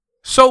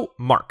So,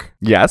 Mark,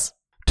 Yes?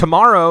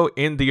 tomorrow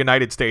in the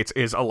United States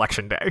is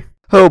Election Day.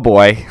 Oh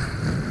boy.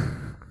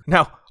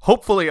 Now,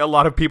 hopefully a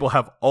lot of people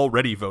have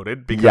already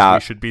voted because Yeah.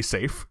 we should be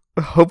safe.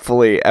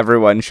 Hopefully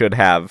everyone should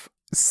have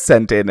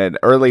sent in an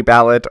early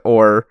ballot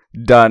or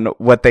done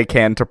what they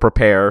can to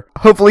prepare.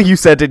 Hopefully you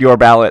sent in your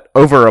ballot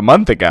over a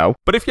month ago.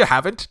 But if you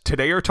haven't,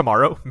 today or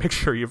tomorrow, make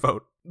sure you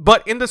vote.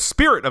 But in the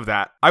spirit of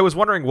that, I was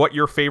wondering what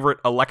your favorite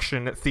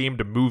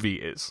election-themed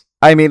movie is.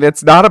 I mean,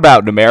 it's not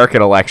about an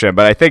American election,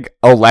 but I think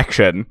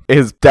Election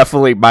is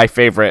definitely my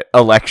favorite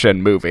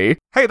election movie.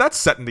 Hey, that's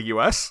set in the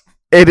US.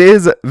 It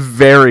is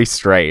very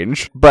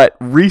strange, but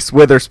Reese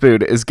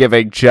Witherspoon is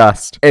giving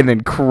just an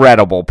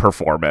incredible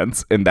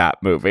performance in that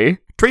movie.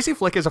 Tracy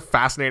Flick is a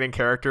fascinating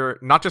character,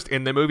 not just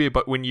in the movie,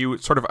 but when you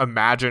sort of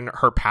imagine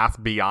her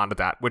path beyond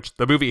that, which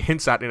the movie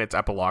hints at in its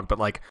epilogue, but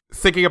like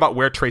thinking about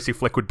where Tracy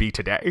Flick would be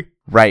today.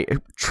 Right.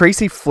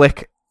 Tracy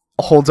Flick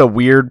holds a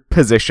weird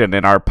position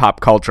in our pop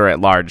culture at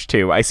large,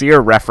 too. I see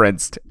her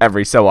referenced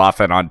every so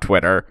often on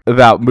Twitter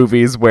about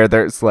movies where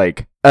there's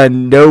like a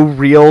no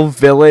real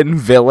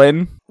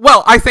villain.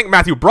 Well, I think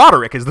Matthew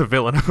Broderick is the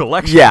villain of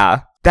Election.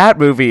 Yeah. That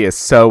movie is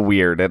so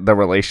weird, and the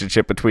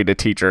relationship between a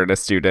teacher and a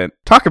student.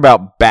 Talk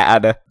about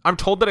bad. I'm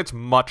told that it's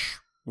much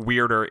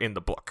weirder in the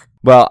book.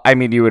 Well, I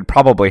mean, you would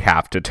probably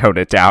have to tone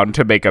it down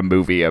to make a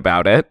movie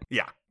about it.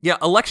 Yeah. Yeah,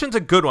 Election's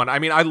a good one. I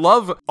mean, I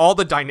love all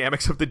the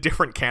dynamics of the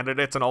different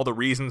candidates and all the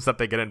reasons that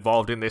they get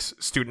involved in this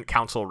student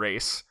council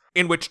race,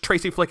 in which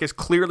Tracy Flick is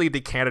clearly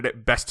the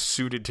candidate best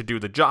suited to do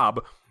the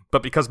job,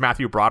 but because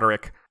Matthew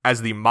Broderick,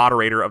 as the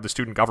moderator of the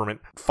student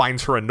government,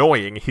 finds her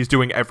annoying, he's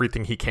doing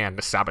everything he can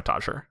to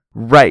sabotage her.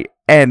 Right.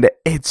 And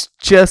it's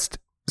just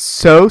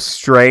so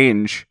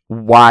strange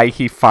why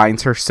he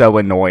finds her so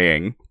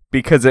annoying,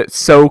 because it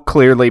so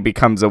clearly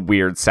becomes a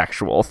weird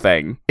sexual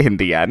thing in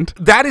the end.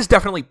 That is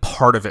definitely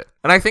part of it.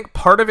 And I think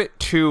part of it,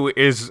 too,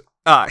 is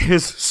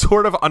his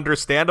sort of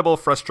understandable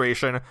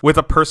frustration with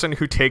a person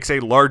who takes a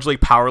largely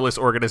powerless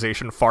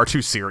organization far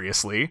too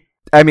seriously.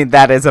 I mean,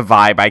 that is a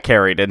vibe I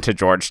carried into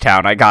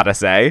Georgetown, I gotta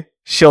say.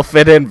 She'll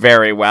fit in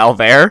very well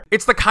there.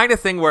 It's the kind of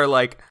thing where,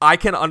 like, I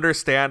can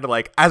understand,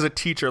 like, as a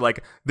teacher,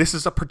 like, this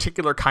is a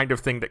particular kind of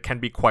thing that can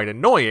be quite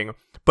annoying,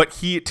 but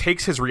he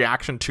takes his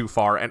reaction too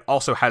far and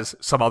also has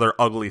some other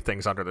ugly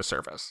things under the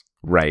surface.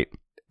 Right.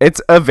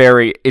 It's a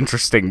very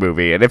interesting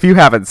movie, and if you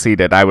haven't seen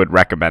it, I would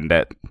recommend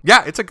it.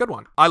 Yeah, it's a good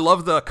one. I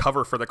love the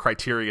cover for the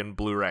Criterion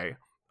Blu-ray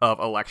of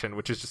Election,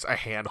 which is just a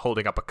hand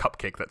holding up a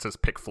cupcake that says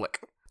Pick Flick.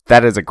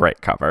 That is a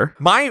great cover.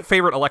 My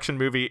favorite election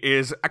movie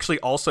is actually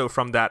also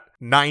from that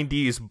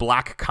 90s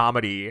black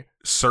comedy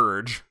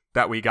surge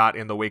that we got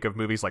in the wake of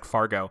movies like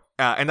Fargo.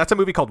 And that's a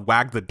movie called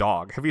Wag the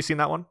Dog. Have you seen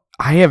that one?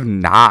 I have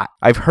not.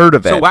 I've heard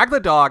of it. So Wag the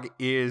Dog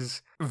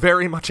is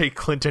very much a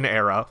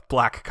Clinton-era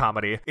black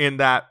comedy in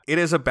that it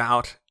is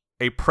about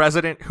a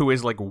president who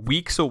is like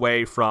weeks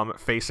away from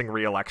facing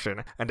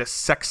re-election and a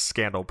sex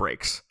scandal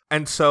breaks.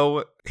 And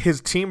so his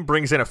team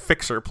brings in a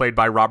fixer played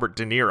by Robert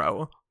De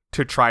Niro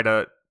to try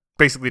to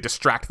basically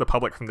distract the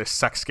public from this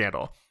sex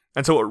scandal.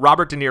 And so what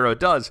Robert De Niro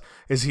does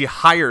is he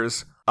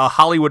hires a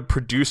Hollywood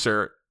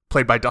producer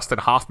played by Dustin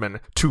Hoffman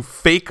to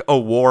fake a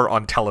war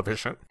on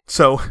television.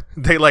 So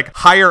they like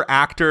hire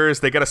actors,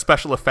 they get a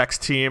special effects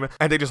team,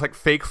 and they just like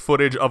fake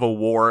footage of a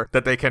war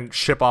that they can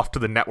ship off to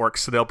the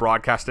networks so they'll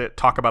broadcast it,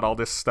 talk about all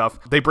this stuff.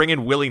 They bring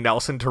in Willie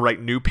Nelson to write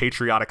new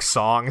patriotic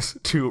songs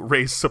to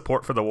raise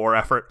support for the war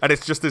effort. And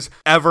it's just this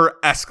ever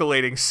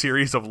escalating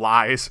series of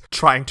lies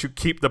trying to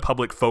keep the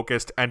public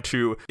focused and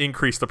to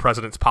increase the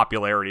president's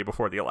popularity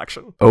before the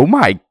election. Oh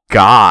my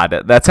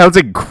God, that sounds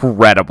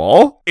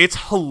incredible.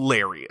 It's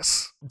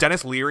hilarious.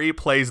 Dennis Leary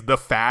plays the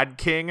fad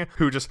king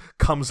who just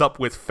comes up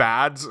with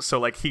fads. So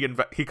like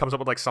he comes up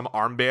with like some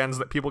armbands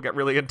that people get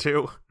really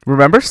into.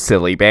 Remember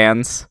Silly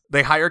Bands?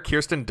 They hire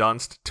Kirsten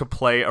Dunst to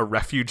play a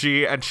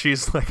refugee, and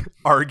she's like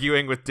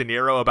arguing with De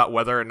Niro about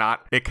whether or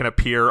not it can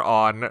appear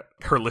on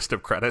her list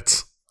of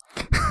credits.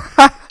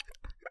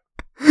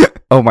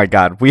 Oh my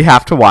God, we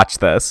have to watch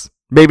this.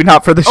 Maybe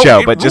not for the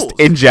show, but rules. just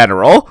in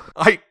general.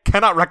 I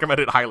cannot recommend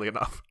it highly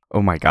enough.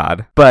 Oh my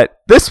God.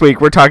 But this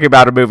week we're talking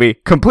about a movie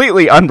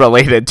completely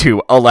unrelated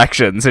to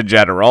elections in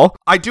general.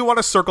 I do want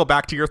to circle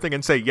back to your thing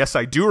and say, yes,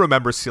 I do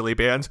remember Silly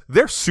Bands.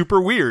 They're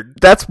super weird.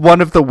 That's one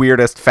of the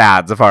weirdest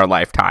fads of our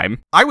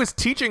lifetime. I was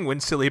teaching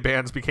when Silly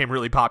Bands became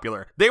really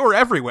popular. They were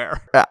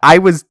everywhere. I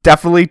was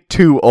definitely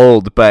too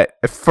old, but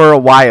for a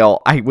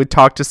while I would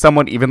talk to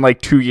someone even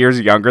like 2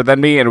 years younger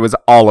than me, and it was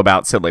all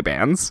about Silly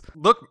Bands.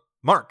 Look,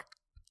 Mark,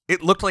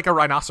 it looked like a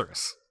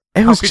rhinoceros.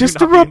 It was could you just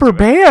not a be rubber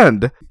into it?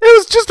 band. It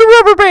was just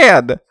a rubber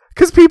band.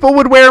 Because people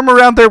would wear them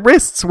around their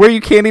wrists where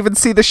you can't even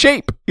see the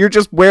shape. You're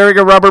just wearing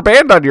a rubber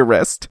band on your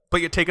wrist.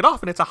 But you take it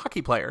off and it's a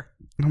hockey player.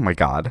 Oh my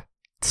God.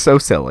 So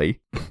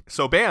silly.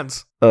 So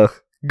bands. Ugh.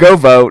 Go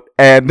vote,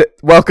 and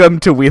welcome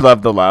to We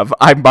Love the Love.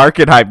 I'm Mark,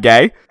 and I'm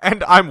gay.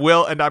 And I'm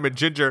Will, and I'm a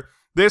ginger.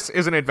 This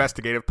is an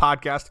investigative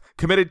podcast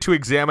committed to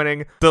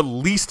examining the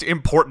least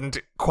important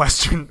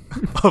question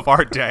of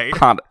our day.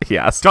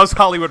 Yes. Does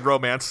Hollywood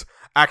romance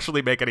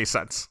actually make any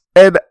sense?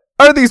 And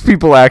Are these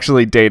people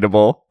actually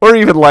dateable or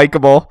even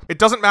likable? It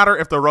doesn't matter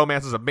if the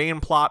romance is a main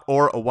plot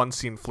or a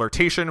one-scene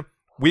flirtation.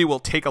 We will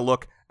take a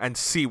look and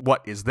see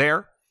what is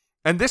there.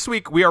 And this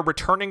week, we are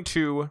returning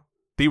to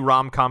the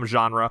rom-com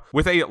genre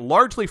with a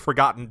largely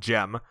forgotten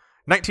gem,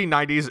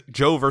 1990's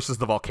Joe versus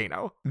the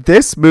Volcano.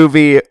 This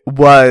movie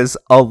was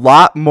a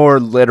lot more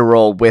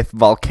literal with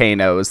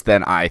volcanoes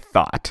than I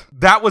thought.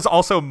 That was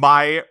also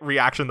my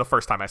reaction the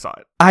first time I saw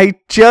it. I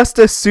just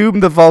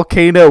assumed the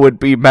volcano would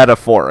be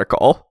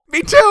metaphorical.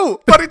 Me too,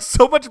 but it's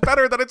so much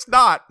better that it's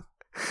not.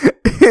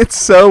 It's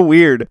so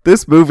weird.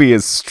 This movie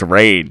is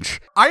strange.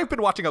 I have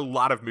been watching a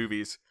lot of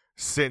movies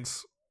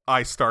since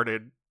I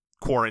started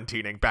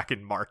quarantining back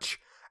in March,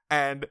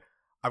 and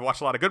I've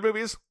watched a lot of good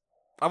movies.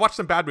 I watched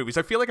some bad movies.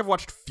 I feel like I've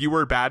watched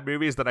fewer bad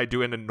movies than I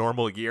do in a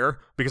normal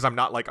year because I'm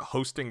not like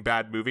hosting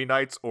bad movie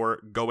nights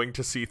or going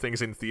to see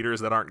things in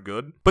theaters that aren't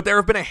good. But there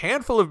have been a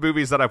handful of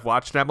movies that I've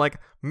watched and I'm like,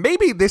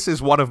 maybe this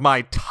is one of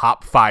my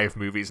top 5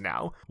 movies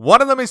now.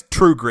 One of them is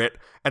True Grit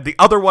and the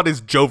other one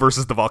is Joe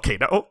versus the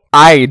Volcano.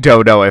 I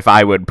don't know if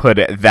I would put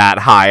it that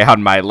high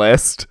on my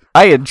list.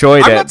 I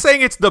enjoyed it. I'm not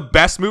saying it's the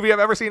best movie I've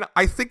ever seen.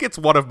 I think it's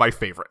one of my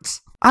favorites.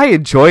 I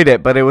enjoyed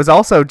it, but it was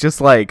also just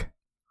like,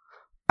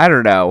 I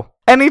don't know.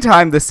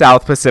 Anytime the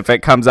South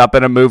Pacific comes up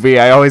in a movie,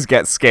 I always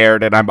get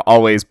scared, and I'm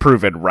always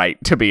proven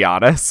right, to be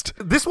honest.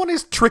 This one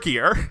is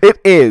trickier. It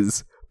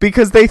is,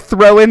 because they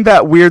throw in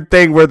that weird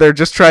thing where they're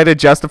just trying to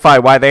justify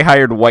why they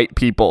hired white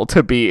people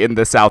to be in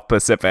the South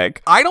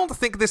Pacific. I don't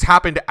think this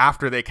happened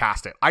after they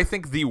cast it. I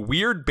think the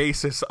weird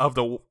basis of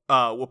the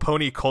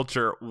Waponi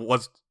culture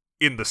was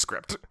in the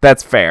script.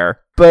 That's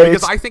fair. But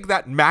because I think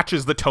that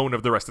matches the tone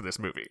of the rest of this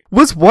movie.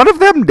 Was one of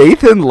them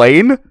Nathan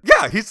Lane?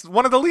 Yeah, he's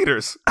one of the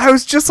leaders. I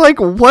was just like,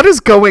 what is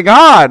going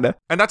on?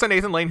 And that's a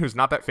Nathan Lane who's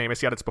not that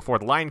famous yet. It's before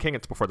The Lion King.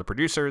 It's before the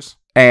producers.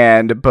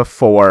 And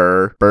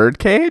before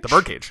Birdcage? The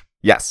Birdcage.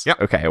 Yes. Yep.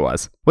 Okay, it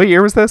was. What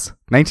year was this?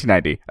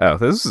 1990. Oh,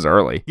 this is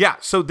early. Yeah,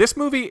 so this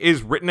movie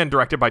is written and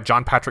directed by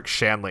John Patrick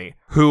Shanley,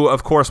 who,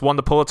 of course, won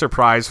the Pulitzer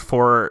Prize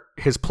for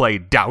his play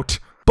Doubt.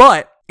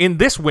 But in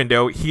this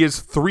window, he is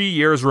 3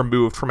 years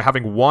removed from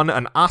having won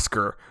an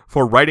Oscar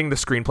for writing the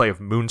screenplay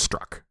of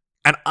Moonstruck.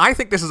 And I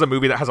think this is a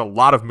movie that has a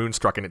lot of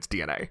Moonstruck in its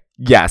DNA.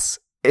 Yes.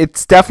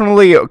 It's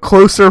definitely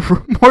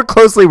more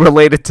closely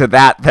related to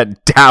that than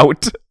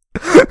Doubt.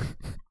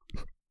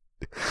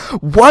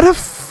 What a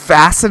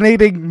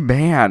fascinating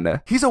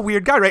man. He's a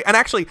weird guy, right? And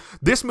actually,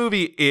 this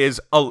movie is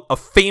a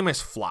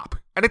famous flop.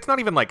 And it's not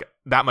even like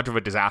that much of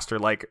a disaster.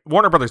 Like,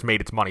 Warner Brothers made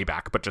its money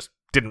back, but just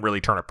didn't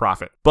really turn a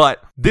profit.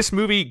 But this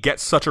movie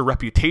gets such a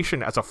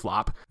reputation as a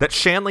flop that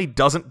Shanley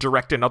doesn't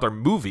direct another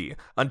movie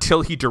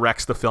until he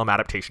directs the film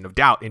adaptation of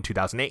Doubt in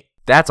 2008.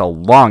 That's a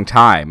long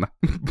time.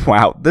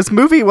 Wow. This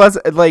movie was,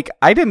 like,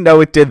 I didn't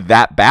know it did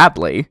that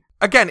badly.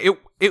 Again,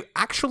 it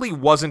actually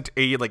wasn't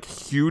a like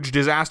huge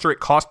disaster. It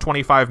cost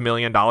 $25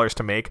 million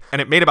to make,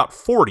 and it made about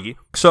 40.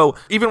 So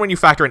even when you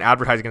factor in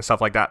advertising and stuff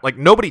like that, like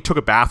nobody took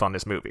a bath on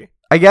this movie.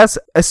 I guess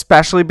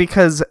especially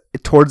because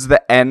towards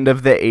the end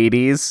of the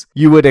 80s,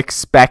 you would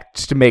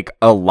expect to make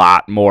a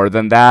lot more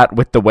than that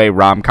with the way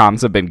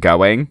rom-coms have been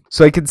going.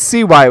 So I could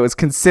see why it was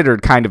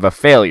considered kind of a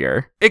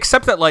failure.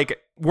 Except that like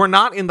we're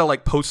not in the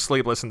like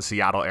post-Sleepless in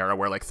Seattle era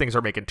where like things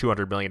are making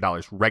 $200 million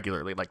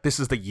regularly. Like this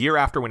is the year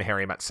after When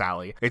Harry Met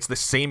Sally. It's the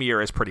same year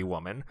as Pretty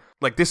Woman.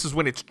 Like this is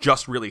when it's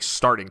just really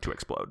starting to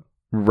explode.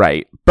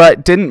 Right.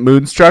 But didn't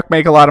Moonstruck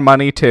make a lot of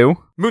money too?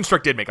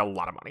 Moonstruck did make a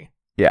lot of money.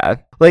 Yeah.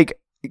 Like,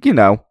 you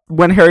know,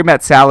 When Harry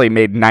Met Sally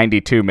made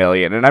 $92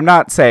 million, and I'm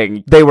not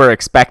saying they were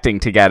expecting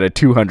to get a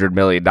 $200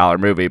 million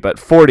movie, but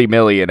 $40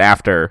 million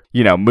after,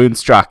 you know,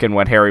 Moonstruck and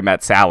When Harry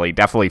Met Sally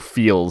definitely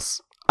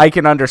feels... I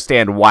can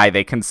understand why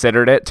they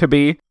considered it to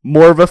be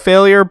more of a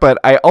failure, but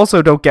I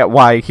also don't get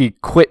why he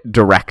quit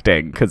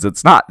directing, because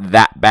it's not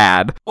that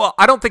bad. Well,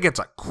 I don't think it's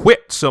a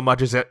quit so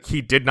much as that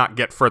he did not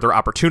get further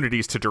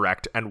opportunities to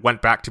direct and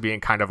went back to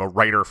being kind of a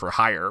writer for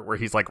hire, where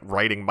he's like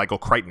writing Michael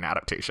Crichton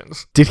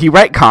adaptations. Did he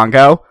write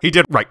Congo? He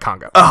did write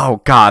Congo.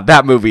 Oh god,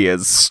 that movie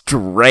is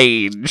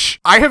strange.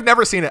 I have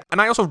never seen it,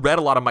 and I also read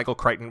a lot of Michael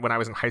Crichton when I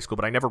was in high school,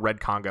 but I never read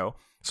Congo.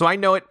 So I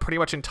know it pretty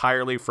much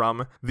entirely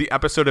from the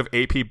episode of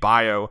AP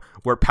Bio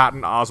where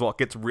Patton Oswalt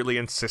gets really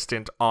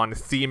insistent on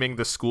theming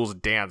the school's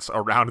dance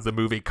around the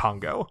movie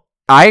Congo.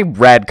 I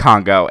read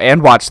Congo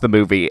and watched the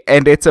movie,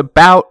 and it's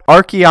about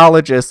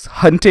archaeologists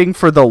hunting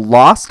for the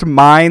lost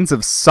mines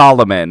of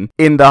Solomon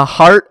in the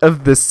heart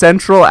of the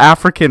Central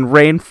African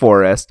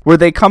rainforest, where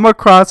they come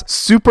across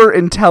super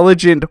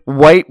intelligent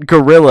white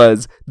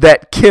gorillas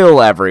that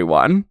kill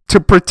everyone to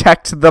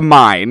protect the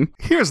mine.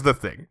 Here's the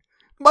thing.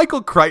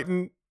 Michael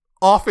Crichton,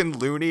 often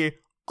loony,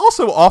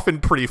 also often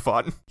pretty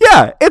fun.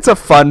 Yeah, it's a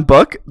fun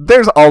book.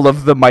 There's all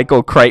of the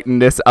Michael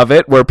Crichton-ness of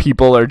it, where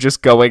people are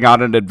just going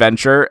on an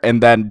adventure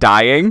and then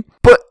dying.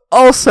 But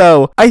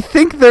also, I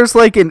think there's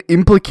like an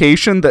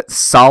implication that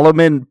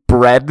Solomon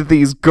bred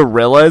these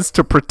gorillas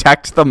to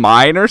protect the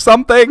mine or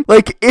something.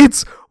 Like,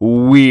 it's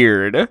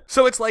weird.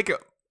 So it's like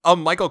a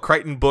Michael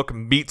Crichton book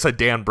meets a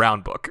Dan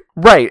Brown book.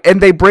 Right,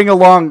 and they bring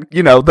along,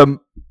 you know, the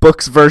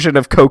book's version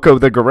of Coco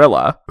the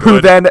gorilla, who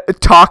Good. then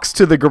talks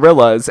to the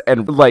gorillas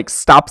and like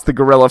stops the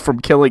gorilla from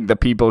killing the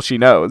people she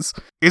knows.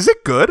 Is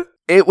it good?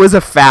 It was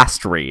a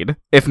fast read,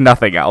 if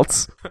nothing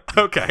else.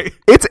 Okay.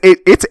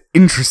 It's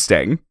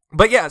interesting.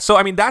 But yeah, so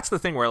I mean, that's the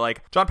thing where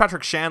like John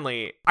Patrick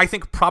Shanley, I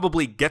think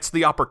probably gets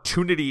the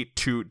opportunity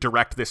to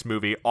direct this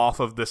movie off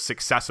of the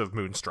success of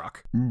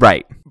Moonstruck.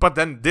 Right. But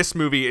then this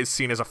movie is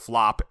seen as a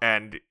flop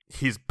and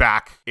he's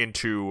back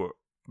into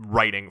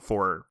writing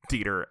for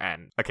theater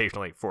and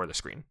occasionally for the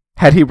screen.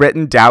 Had he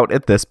written Doubt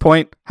at this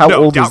point? How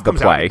No, old Doubt is the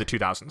comes out play? in the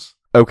 2000s.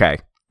 Okay.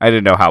 I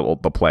didn't know how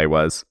old the play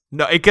was.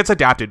 No, it gets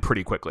adapted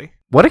pretty quickly.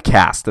 What a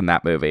cast in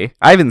that movie.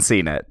 I haven't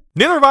seen it.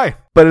 Neither have I.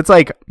 But it's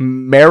like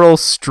Meryl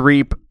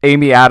Streep,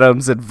 Amy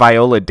Adams, and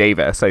Viola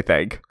Davis, I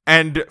think.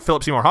 And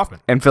Philip Seymour Hoffman.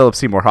 And Philip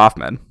Seymour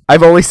Hoffman.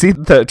 I've only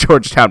seen the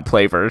Georgetown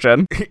play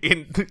version.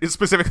 In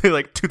specifically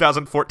like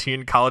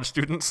 2014 college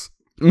students.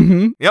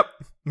 Mm-hmm. Yep,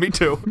 me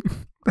too.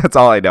 That's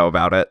all I know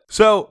about it.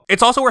 So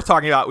it's also worth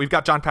talking about, we've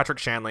got John Patrick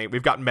Shanley,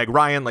 we've got Meg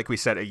Ryan, like we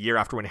said, a year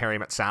after When Harry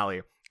Met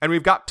Sally, and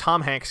we've got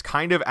Tom Hanks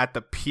kind of at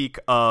the peak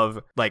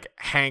of like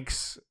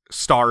Hanks'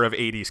 star of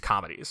 80s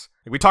comedies.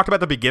 We talked about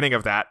the beginning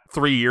of that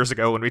 3 years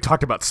ago when we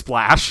talked about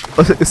Splash.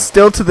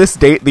 Still to this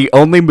date, the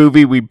only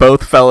movie we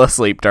both fell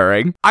asleep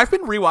during. I've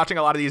been rewatching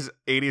a lot of these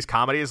 80s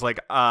comedies. Like,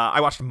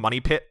 I watched Money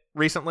Pit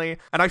recently,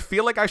 and I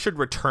feel like I should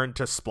return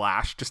to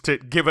Splash just to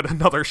give it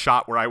another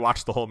shot where I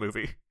watch the whole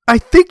movie. I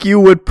think you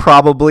would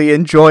probably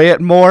enjoy it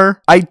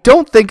more. I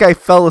don't think I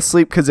fell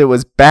asleep because it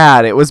was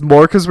bad. It was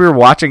more because we were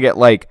watching it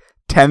like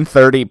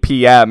 10:30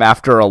 p.m.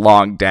 after a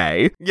long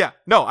day. Yeah,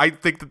 no, I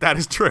think that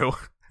is true.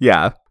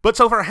 Yeah. But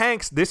so for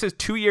Hanks, this is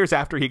 2 years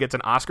after he gets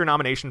an Oscar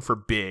nomination for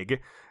Big.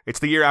 It's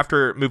the year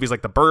after movies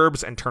like The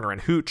Burbs and Turner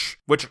and Hooch,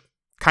 which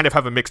kind of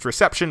have a mixed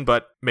reception,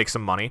 but make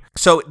some money.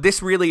 So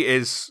this really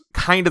is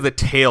kind of the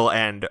tail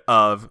end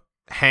of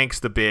Hanks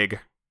the big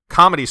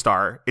comedy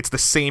star. It's the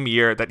same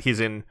year that he's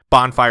in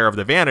Bonfire of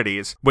the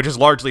Vanities, which is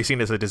largely seen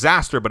as a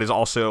disaster, but is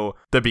also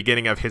the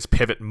beginning of his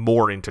pivot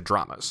more into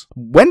dramas.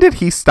 When did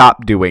he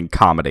stop doing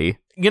comedy?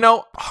 You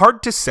know,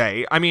 hard to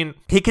say. I mean,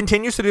 he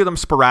continues to do them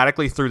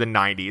sporadically through the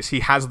 90s.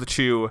 He has the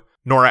two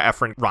Nora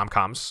Ephron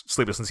rom-coms,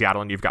 Sleepless in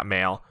Seattle and You've Got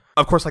Mail.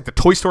 Of course, like the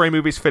Toy Story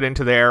movies fit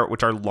into there,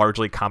 which are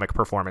largely comic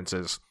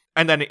performances.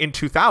 And then in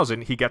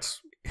 2000, he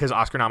gets his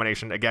Oscar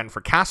nomination again for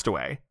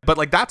Castaway. But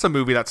like that's a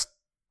movie that's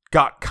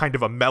got kind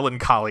of a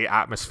melancholy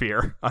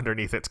atmosphere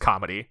underneath its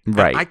comedy.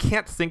 Right. And I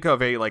can't think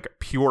of a like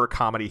pure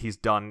comedy he's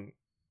done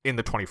in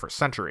the 21st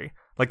century.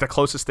 Like the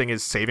closest thing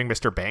is Saving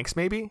Mr. Banks,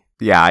 maybe?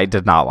 Yeah, I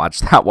did not watch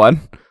that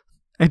one.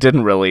 I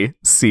didn't really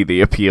see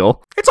the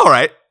appeal. It's all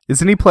right.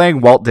 Isn't he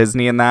playing Walt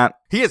Disney in that?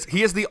 He is.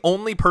 He is the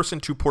only person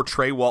to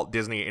portray Walt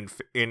Disney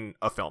in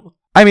a film.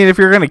 I mean, if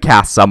you're going to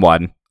cast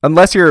someone,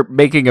 unless you're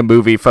making a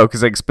movie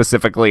focusing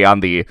specifically on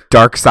the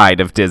dark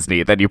side of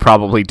Disney, then you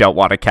probably don't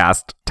want to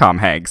cast Tom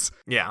Hanks.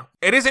 Yeah.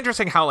 It is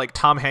interesting how, like,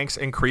 Tom Hanks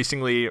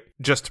increasingly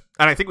just,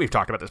 and I think we've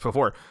talked about this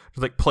before,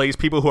 like, plays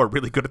people who are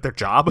really good at their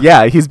job.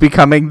 Yeah, he's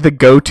becoming the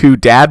go-to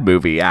dad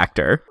movie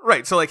actor.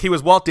 Right. So, like, he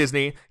was Walt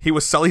Disney. He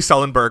was Sully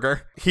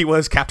Sullenberger. He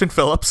was Captain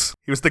Phillips.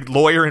 He was the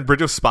lawyer in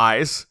Bridge of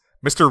Spies.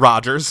 Mr.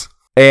 Rogers.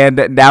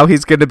 And now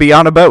he's going to be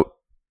on a boat.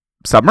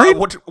 Submarine?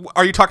 What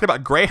are you talking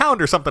about?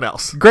 Greyhound or something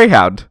else?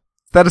 Greyhound.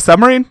 Is that a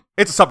submarine?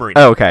 It's a submarine.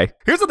 Oh, okay.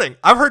 Here's the thing.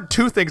 I've heard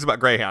two things about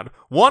Greyhound.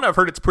 One, I've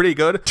heard it's pretty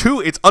good. Two,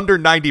 it's under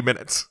 90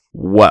 minutes.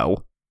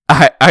 Whoa.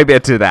 I'm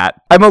into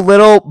that. I'm a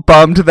little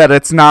bummed that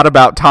it's not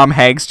about Tom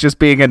Hanks just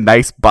being a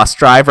nice bus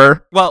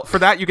driver. Well, for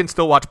that, you can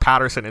still watch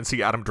Patterson and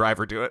see Adam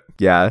Driver do it.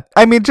 Yeah.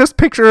 I mean, just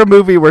picture a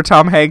movie where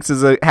Tom Hanks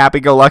is a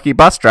happy-go-lucky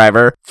bus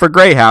driver for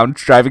Greyhound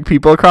driving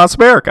people across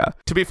America.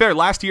 To be fair,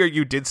 last year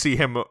you did see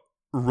him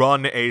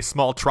run a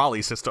small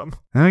trolley system.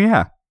 Oh,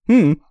 yeah.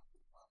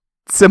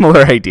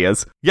 Similar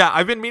ideas. Yeah,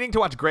 I've been meaning to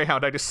watch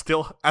Greyhound. I just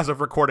still, as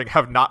of recording,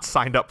 have not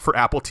signed up for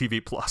Apple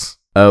TV Plus.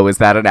 Oh, is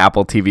that an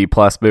Apple TV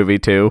Plus movie,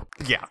 too?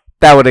 Yeah.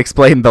 That would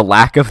explain the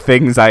lack of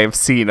things I have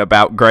seen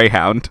about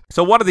Greyhound.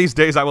 So one of these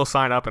days I will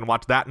sign up and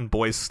watch that in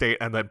Boys State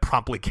and then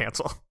promptly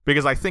cancel.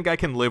 Because I think I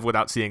can live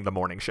without seeing the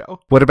morning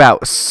show. What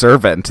about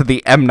Servant,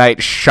 the M. Night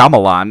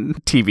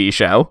Shyamalan TV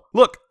show?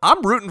 Look,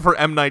 I'm rooting for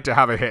M. Night to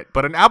have a hit,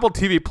 but an Apple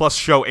TV Plus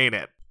show ain't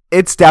it.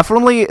 It's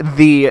definitely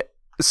the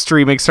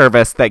streaming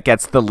service that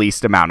gets the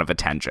least amount of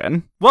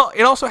attention. Well,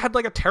 it also had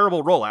like a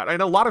terrible rollout. I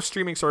know a lot of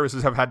streaming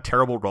services have had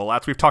terrible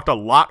rollouts. We've talked a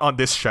lot on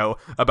this show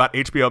about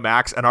HBO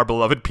Max and our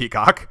beloved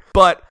Peacock,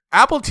 but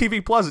Apple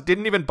TV Plus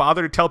didn't even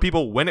bother to tell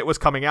people when it was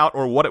coming out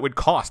or what it would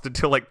cost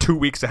until like 2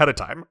 weeks ahead of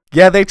time.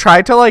 Yeah, they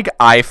tried to like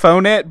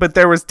iPhone it, but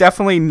there was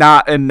definitely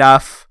not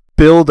enough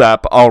build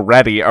up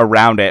already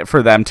around it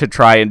for them to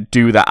try and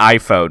do the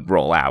iPhone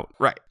rollout.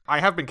 Right. I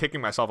have been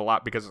kicking myself a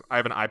lot because I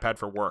have an iPad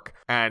for work.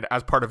 And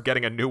as part of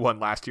getting a new one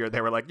last year, they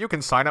were like, you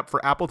can sign up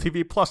for Apple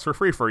TV Plus for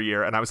free for a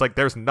year. And I was like,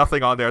 there's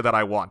nothing on there that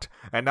I want.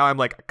 And now I'm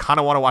like, I kind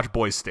of want to watch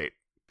Boys State.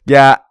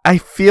 Yeah, I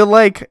feel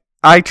like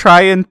I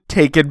try and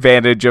take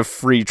advantage of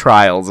free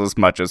trials as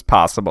much as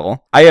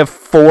possible. I have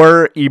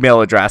 4 email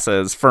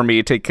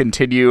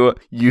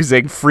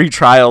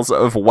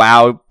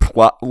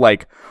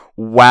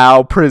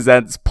WoW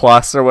Presents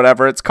Plus or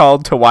whatever it's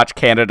called to watch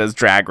Canada's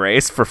Drag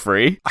Race for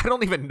free. I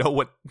don't even know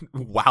what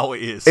WoW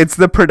is. It's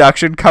the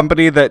production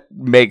company that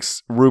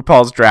makes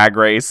RuPaul's Drag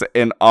Race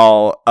and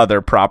all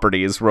other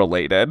properties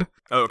related.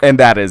 Okay. And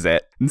that is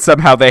it. And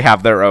somehow they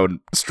have their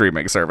own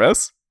streaming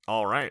service.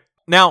 All right.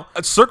 Now,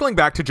 circling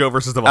back to Joe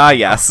versus the Volcano.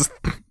 Yes.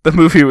 The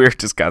movie we were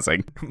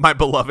discussing. My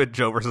beloved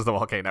Joe versus the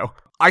Volcano.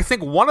 I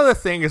think one of the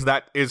things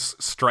that is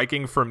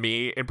striking for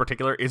me in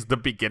particular is the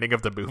beginning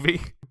of the movie.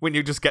 When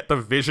you just get the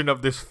vision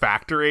of this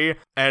factory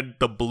and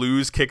the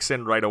blues kicks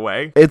in right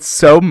away. It's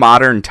so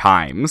modern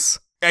times.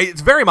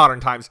 It's very modern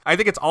times. I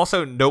think it's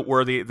also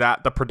noteworthy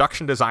that the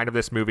production design of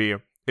this movie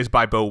is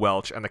by Bo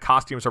Welch and the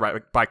costumes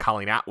are by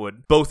Colleen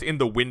Atwood, both in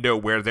the window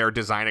where they're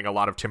designing a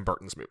lot of Tim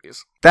Burton's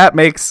movies. That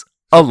makes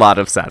a lot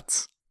of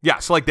sense. Yeah,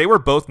 so like they were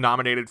both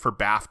nominated for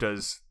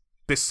BAFTAs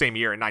this same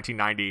year in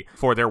 1990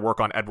 for their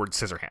work on Edward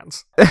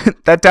Scissorhands.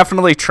 That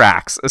definitely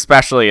tracks,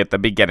 especially at the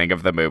beginning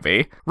of the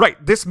movie. Right,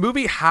 this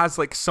movie has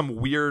like some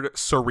weird,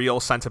 surreal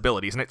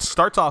sensibilities, and it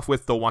starts off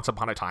with the Once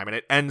Upon a Time, and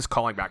it ends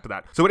calling back to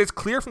that. So it is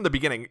clear from the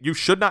beginning, you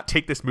should not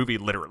take this movie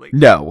literally.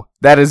 No,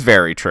 that is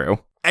very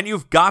true. And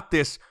you've got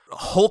this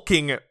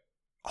hulking,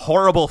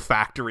 horrible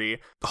factory,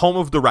 home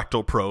of the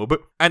rectal probe,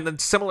 and then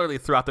similarly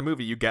throughout the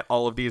movie you get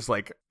all of these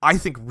like I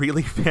think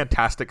really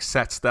fantastic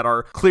sets that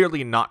are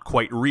clearly not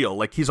quite real.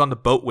 Like he's on the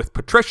boat with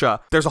Patricia,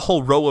 there's a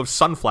whole row of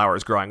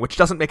sunflowers growing, which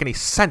doesn't make any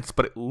sense,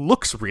 but it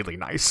looks really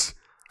nice.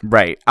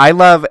 Right. I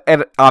love,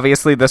 and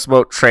obviously this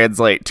won't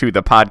translate to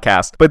the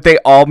podcast, but they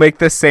all make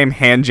the same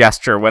hand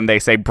gesture when they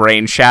say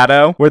brain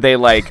shadow, where they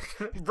like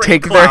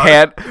take cloud. their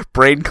hand,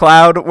 brain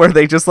cloud, where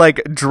they just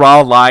like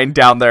draw a line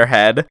down their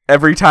head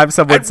every time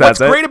someone And says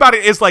what's great about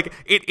it is like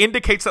it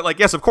indicates that like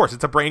yes, of course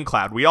it's a brain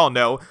cloud. We all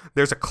know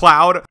there's a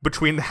cloud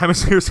between the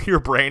hemispheres of your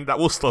brain that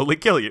will slowly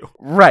kill you.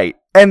 Right.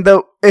 And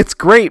it's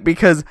great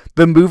because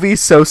the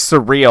movie's so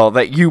surreal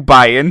that you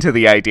buy into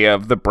the idea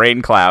of the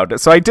brain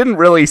cloud. So I didn't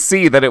really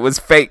see that it was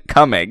fake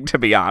coming, to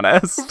be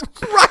honest.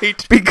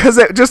 Right. Because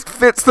it just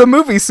fits the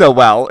movie so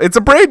well. It's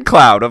a brain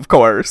cloud, of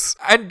course.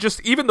 And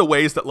just even the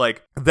ways that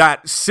like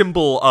that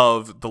symbol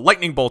of the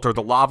lightning bolt or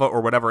the lava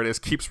or whatever it is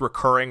keeps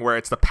recurring, where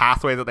it's the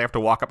pathway that they have to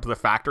walk up to the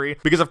factory.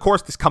 Because of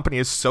course this company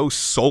is so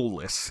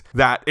soulless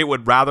that it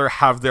would rather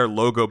have their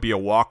logo be a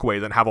walkway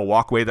than have a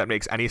walkway that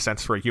makes any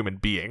sense for a human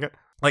being.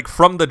 Like,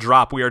 from the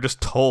drop, we are just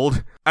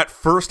told at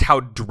first how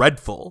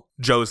dreadful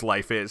Joe's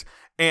life is,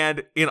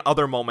 and in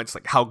other moments,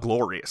 like, how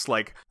glorious.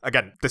 Like,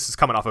 again, this is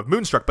coming off of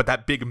Moonstruck, but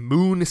that big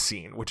moon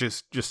scene, which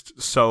is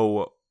just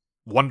so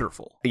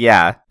wonderful.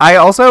 Yeah. I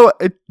also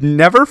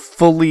never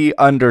fully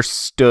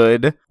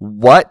understood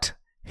what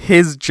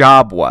his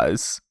job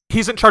was.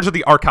 He's in charge of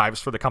the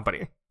archives for the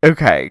company.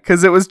 Okay,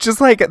 because it was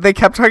just like, they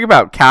kept talking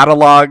about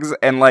catalogs,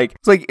 and like,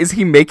 it's like, is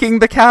he making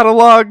the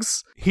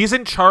catalogs? He's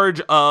in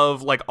charge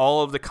of like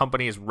all of the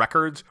company's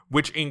records,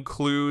 which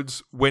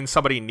includes when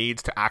somebody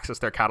needs to access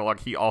their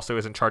catalog. He also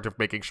is in charge of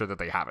making sure that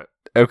they have it.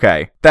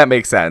 Okay, that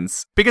makes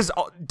sense. Because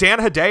Dan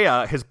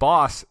Hedaya, his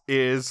boss,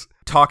 is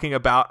talking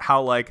about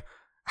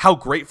how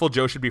grateful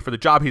Joe should be for the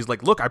job. He's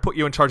like, look, I put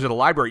you in charge of the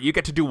library. You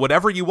get to do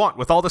whatever you want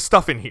with all the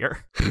stuff in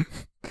here.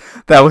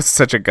 That was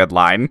such a good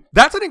line.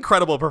 That's an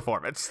incredible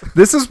performance.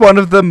 This is one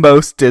of the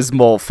most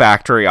dismal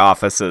factory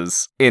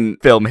offices in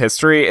film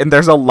history, and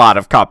there's a lot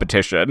of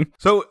competition.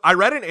 So I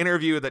read an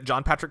interview that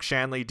John Patrick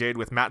Shanley did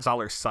with Matt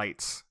Zoller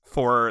Seitz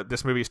for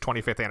this movie's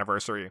 25th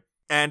anniversary.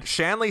 And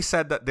Shanley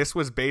said that this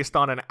was based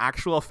on an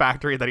actual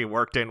factory that he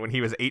worked in when he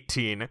was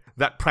 18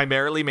 that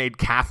primarily made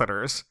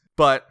catheters.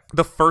 But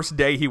the first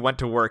day he went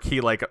to work,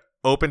 he like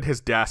opened his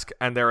desk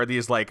and there are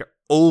these like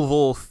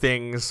oval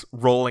things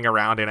rolling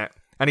around in it.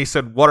 And he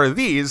said, what are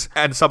these?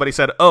 And somebody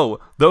said, oh,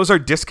 those are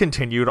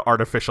discontinued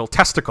artificial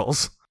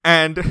testicles.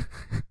 And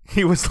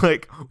he was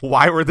like,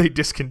 why were they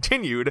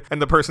discontinued?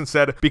 And the person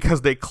said,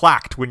 because they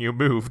clacked when you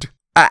moved.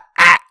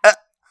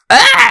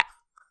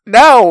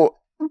 No.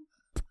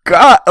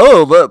 God.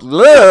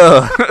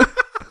 Oh,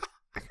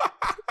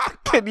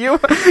 Can you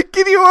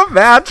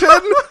imagine?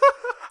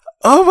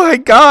 Oh my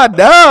God,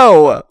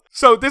 no.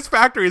 So this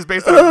factory is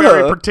based on a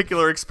very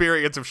particular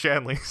experience of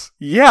Shanley's.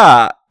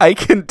 Yeah, I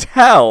can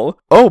tell.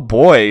 Oh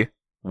boy.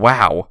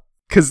 Wow.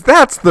 Because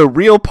that's the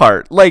real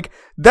part. Like,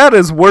 that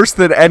is worse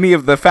than any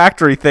of the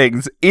factory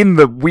things in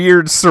the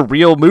weird,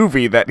 surreal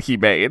movie that he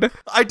made.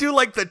 I do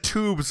like the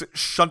tubes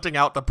shunting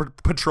out the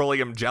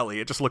petroleum jelly.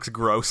 It just looks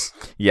gross.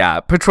 Yeah,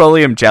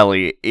 petroleum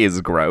jelly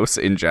is gross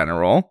in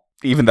general,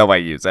 even though I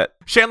use it.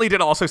 Shanley did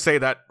also say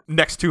that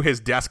next to his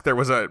desk there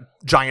was a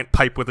giant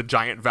pipe with a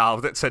giant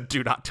valve that said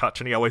do not touch,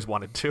 and he always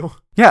wanted to.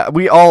 Yeah,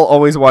 we all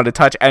always want to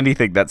touch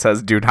anything that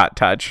says do not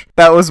touch.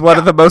 That was one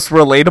of the most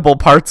relatable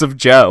parts of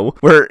Joe,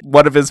 where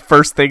one of his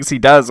first things he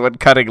does when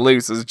cutting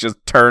loose is just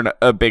turn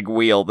a big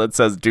wheel that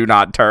says do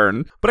not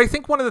turn. But I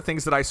think one of the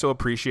things that I so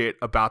appreciate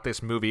about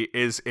this movie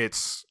is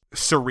its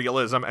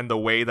surrealism and the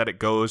way that it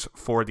goes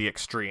for the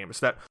extremes.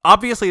 That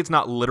obviously it's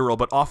not literal,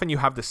 but often you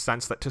have the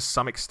sense that to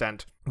some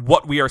extent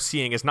what we are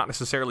seeing is not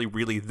necessarily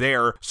really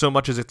there so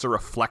much as it's a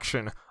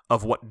reflection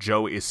of what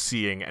Joe is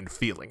seeing and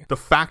feeling. The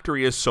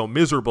factory is so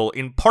miserable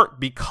in part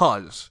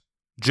because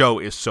Joe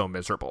is so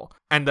miserable.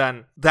 And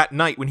then that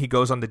night when he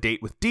goes on the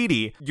date with Dee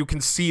Dee, you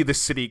can see the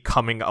city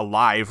coming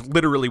alive,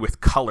 literally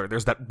with color.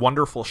 There's that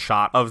wonderful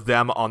shot of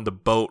them on the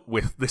boat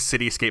with the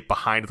cityscape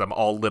behind them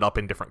all lit up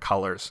in different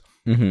colors.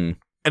 Mm-hmm.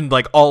 And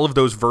like all of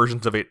those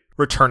versions of it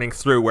returning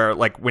through, where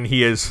like when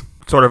he is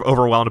sort of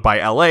overwhelmed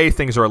by LA,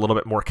 things are a little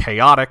bit more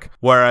chaotic.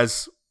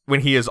 Whereas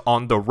when he is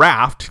on the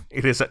raft,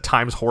 it is at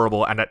times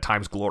horrible and at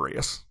times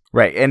glorious.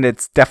 Right. And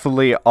it's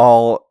definitely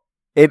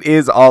it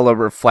is all a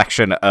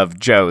reflection of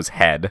Joe's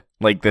head,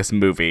 like this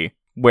movie,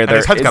 where there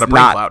is got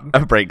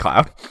a brain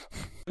cloud.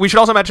 We should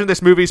also mention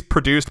this movie's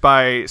produced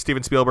by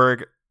Steven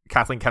Spielberg,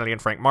 Kathleen Kennedy,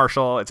 and Frank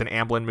Marshall. It's an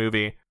Amblin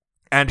movie.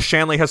 And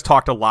Shanley has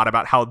talked a lot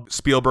about how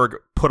Spielberg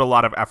put a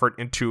lot of effort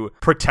into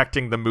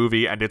protecting the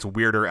movie and its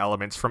weirder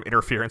elements from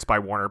interference by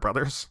Warner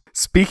Brothers.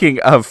 Speaking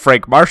of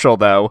Frank Marshall,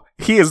 though,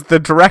 he is the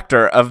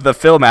director of the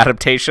film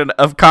adaptation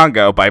of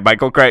Congo by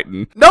Michael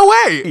Crichton. No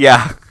way!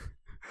 Yeah.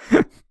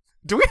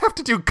 Do we have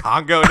to do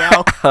Congo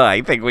now?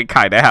 I think we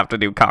kind of have to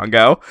do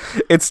Congo.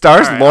 It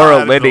stars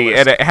Laura Linney,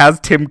 and it has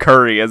Tim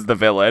Curry as the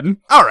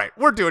villain. All right,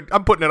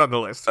 I'm putting it on the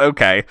list.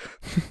 Okay.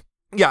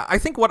 Yeah, I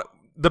think what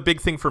the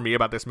big thing for me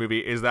about this movie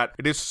is that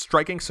it is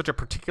striking such a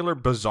particular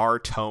bizarre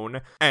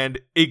tone and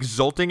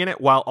exulting in it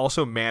while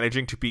also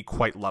managing to be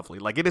quite lovely.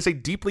 Like, it is a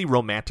deeply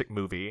romantic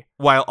movie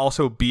while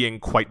also being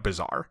quite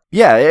bizarre.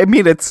 Yeah, I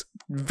mean, it's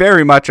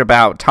very much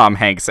about Tom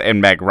Hanks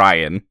and Meg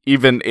Ryan,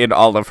 even in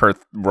all of her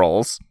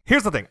roles.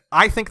 Here's the thing.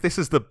 I think this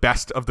is the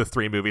best of the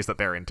three movies that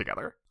they're in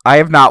together. I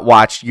have not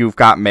watched You've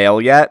Got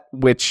Mail yet,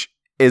 which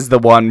is the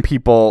one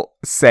people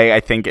say I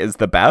think is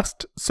the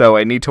best. So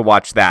I need to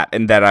watch that,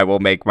 and then I will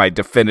make my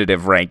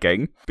definitive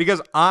ranking.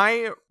 Because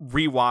I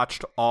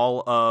rewatched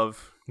all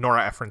of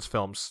Nora Ephron's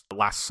films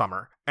last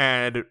summer,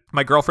 and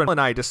my girlfriend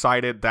and I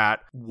decided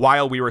that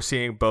while we were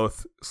seeing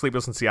both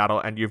Sleepless in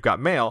Seattle and You've Got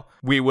Mail,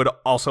 we would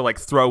also like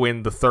throw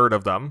in the third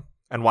of them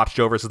and watch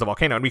Joe versus the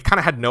Volcano, and we kind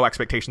of had no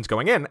expectations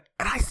going in,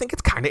 and I think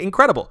it's kind of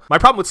incredible. My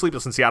problem with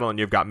Sleepless in Seattle and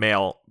You've Got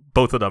Mail,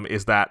 both of them,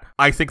 is that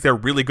I think they're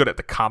really good at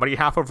the comedy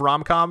half of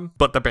rom-com,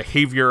 but the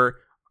behavior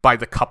by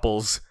the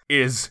couples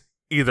is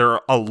either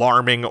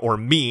alarming or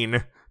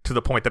mean to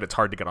the point that it's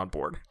hard to get on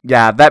board.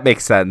 Yeah, that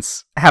makes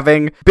sense.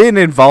 Having been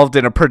involved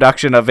in a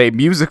production of a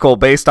musical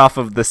based off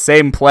of the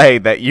same play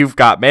that You've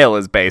Got Mail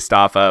is based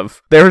off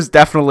of, there's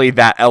definitely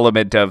that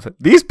element of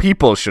these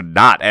people should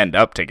not end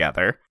up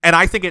together. And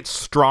I think it's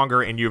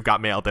stronger in You've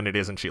Got Mail than it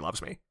is in She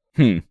Loves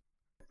Me.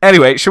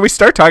 Anyway, should we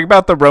start talking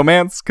about the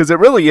romance? Because it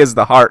really is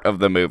the heart of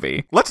the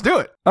movie. Let's do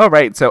it. All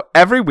right, so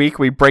every week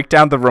we break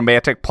down the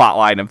romantic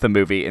plotline of the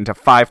movie into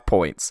 5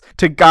 points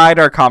to guide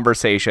our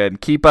conversation,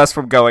 keep us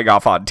from going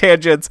off on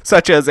tangents,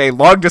 such as a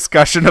long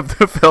discussion of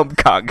the film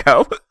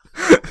Congo.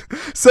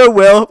 So,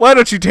 Will, why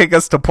don't you take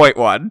us to point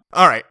 1?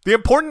 All right. The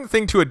important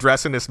thing to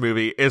address in this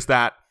movie is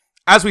that,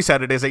 as we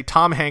said, it is a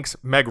Tom Hanks,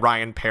 Meg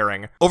Ryan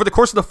pairing. Over the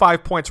course of the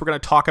 5 points, we're going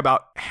to talk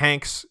about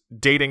Hanks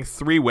dating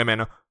 3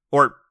 women,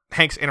 or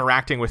Hanks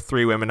interacting with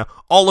 3 women,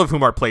 all of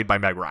whom are played by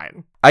Meg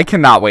Ryan. I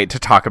cannot wait to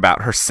talk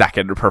about her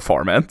second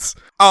performance.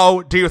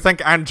 Oh, do you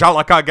think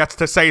Angelica gets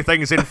to say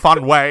things in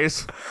fun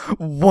ways?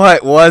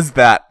 What was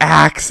that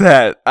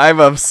accent? I'm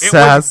obsessed.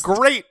 It was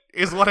great,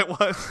 is what it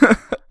was.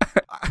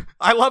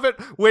 I love it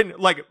when,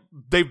 like,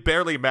 they've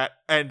barely met,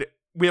 and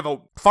we have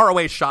a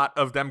faraway shot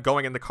of them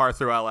going in the car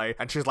through LA,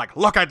 and she's like,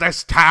 look at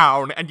this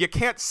town, and you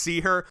can't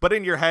see her, but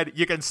in your head,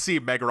 you can see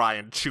Meg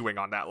Ryan chewing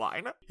on that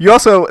line.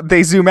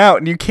 They zoom out,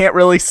 and you can't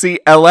really see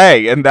LA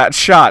in that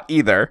shot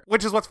either.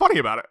 Which is what's funny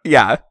about it.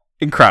 Yeah,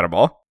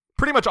 incredible.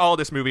 Pretty much all of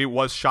this movie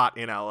was shot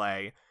in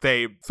LA.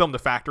 They filmed the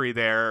factory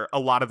there. A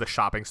lot of the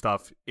shopping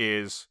stuff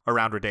is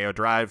around Rodeo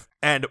Drive.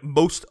 And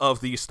most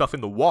of the stuff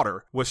in the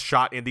water was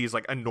shot in these,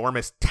 like,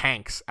 enormous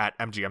tanks at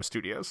MGM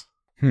Studios.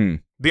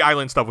 The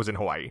island stuff was in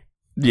Hawaii.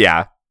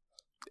 Yeah,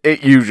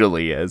 it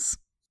usually is.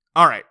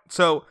 All right,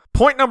 so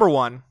point number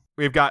 1,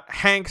 we've got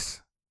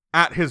Hanks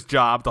at his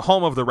job, the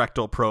home of the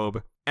rectal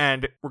probe,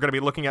 and we're going to be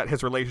looking at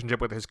his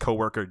relationship with his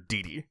coworker,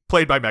 Dee Dee,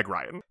 played by Meg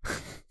Ryan.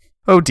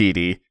 Oh, Dee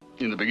Dee.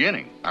 In the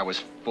beginning, I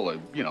was full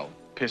of,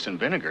 piss and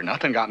vinegar.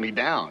 Nothing got me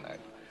down.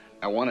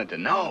 I wanted to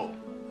know.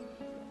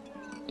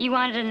 You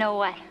wanted to know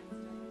what?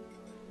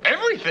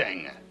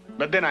 Everything!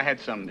 But then I had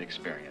some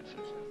experiences.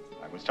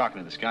 I was talking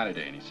to this guy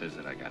today, and he says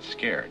that I got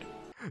scared.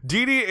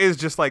 Dee Dee is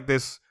just like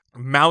this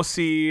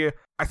mousy,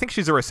 I think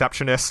she's a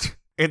receptionist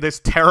in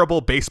this terrible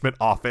basement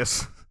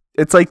office.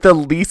 It's like the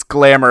least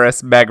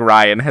glamorous Meg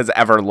Ryan has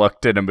ever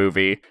looked in a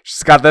movie.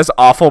 She's got this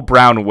awful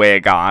brown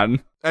wig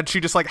on. And she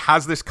just like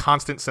has this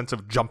constant sense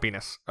of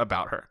jumpiness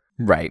about her.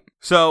 Right.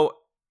 So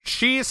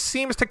she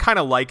seems to kind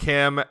of like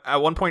him.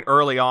 At one point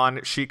early on,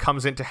 she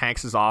comes into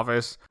Hanks's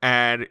office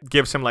and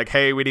gives him like,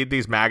 hey, we need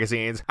these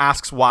magazines.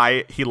 Asks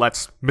why he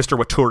lets Mr.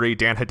 Waturi,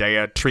 Dan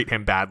Hedaya, treat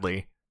him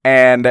badly.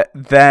 And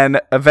then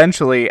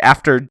eventually,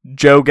 after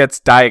Joe gets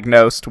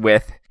diagnosed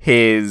with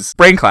his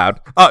brain cloud.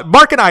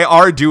 Mark and I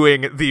are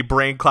doing the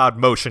brain cloud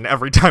motion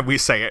every time we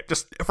say it,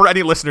 just for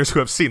any listeners who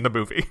have seen the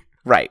movie.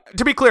 Right.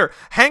 To be clear,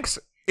 Hanks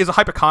is a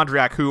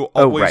hypochondriac who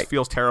always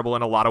feels terrible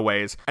in a lot of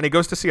ways, and he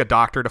goes to see a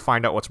doctor to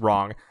find out what's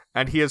wrong.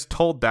 And he is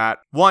told that,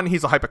 one,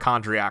 he's a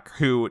hypochondriac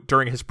who,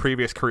 during his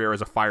previous career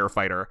as a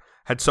firefighter,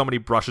 had so many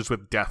brushes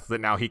with death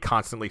that now he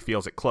constantly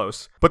feels it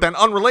close. But then,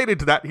 unrelated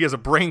to that, he has a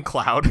brain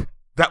cloud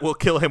that will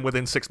kill him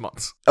within 6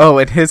 months. Oh,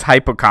 and his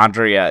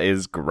hypochondria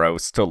is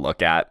gross to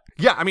look at.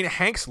 Yeah, I mean,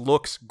 Hanks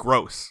looks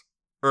gross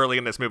early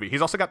in this movie.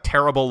 He's also got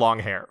terrible long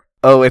hair.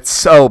 Oh, it's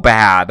so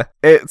bad.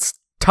 It's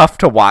tough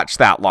to watch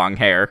that long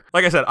hair.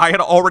 Like I said, I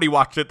had already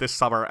watched it this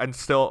summer, and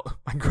still,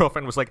 my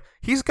girlfriend was like,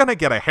 he's gonna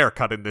get a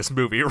haircut in this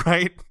movie,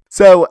 right?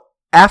 So,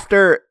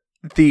 after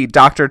the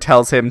doctor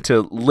tells him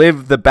to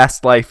live the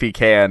best life he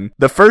can,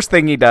 the first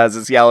thing he does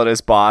is yell at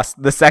his boss.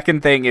 The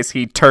second thing is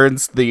he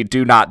turns the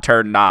do not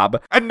turn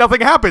knob. And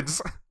nothing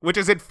happens, which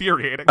is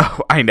infuriating.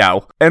 Oh, I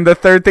know. And the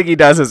third thing he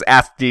does is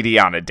ask Dee Dee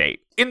on a date.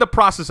 In the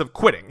process of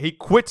quitting, he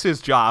quits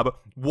his job,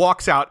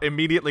 walks out,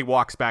 immediately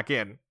walks back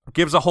in,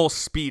 gives a whole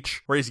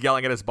speech where he's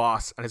yelling at his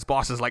boss, and his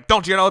boss is like,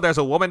 don't you know there's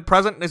a woman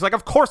present? And he's like,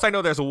 of course I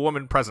know there's a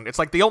woman present. It's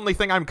like the only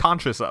thing I'm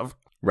conscious of.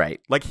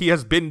 Right. Like, he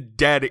has been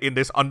dead in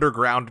this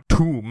underground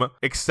tomb,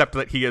 except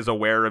that he is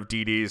aware of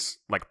Dee Dee's,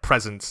 like,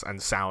 presence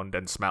and sound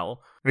and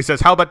smell. And he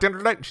says, how about dinner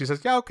tonight? And she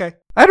says, yeah, okay.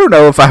 I don't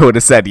know if I would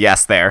have said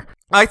yes there.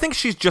 I think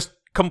she's just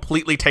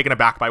completely taken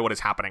aback by what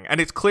is happening.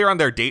 And it's clear on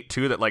their date,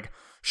 too, that, like,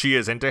 she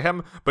is into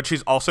him, but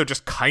she's also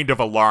just kind of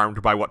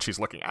alarmed by what she's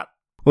looking at.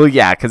 Well,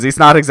 yeah, because he's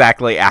not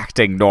exactly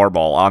acting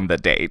normal on the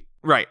date.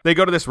 Right. They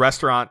go to this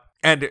restaurant,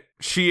 and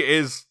she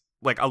is,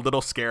 like, a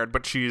little scared,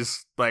 but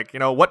she's like, you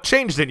know, what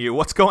changed in you?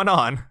 What's going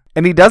on?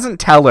 And he doesn't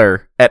tell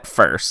her at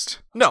first.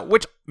 No,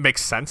 which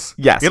makes sense.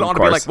 Yes, you don't of want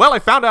to be course. like, well, I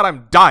found out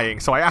I'm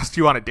dying, so I asked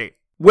you on a date.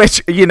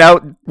 Which, you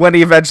know, when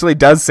he eventually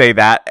does say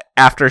that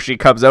after she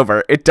comes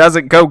over, it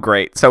doesn't go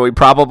great, so he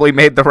probably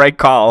made the right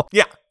call.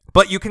 Yeah,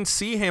 but you can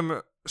see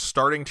him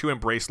starting to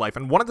embrace life.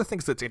 And one of the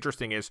things that's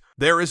interesting is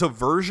there is a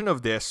version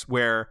of this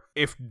where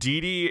if Dee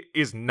Dee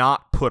is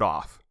not put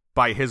off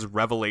by his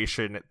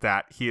revelation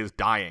that he is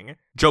dying,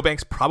 Joe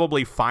Banks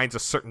probably finds a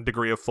certain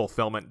degree of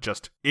fulfillment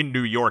just in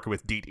New York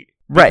with Dee Dee.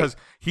 Right. Because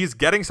he's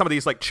getting some of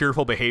these like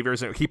cheerful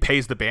behaviors, and he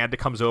pays the band to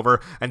come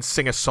over and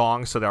sing a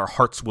song so their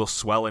hearts will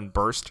swell and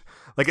burst.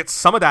 Like, it's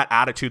some of that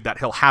attitude that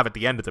he'll have at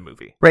the end of the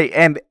movie. Right,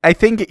 and I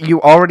think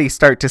you already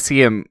start to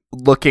see him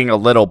looking a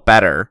little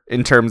better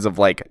in terms of,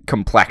 like,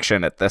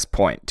 complexion at this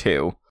point,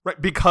 too.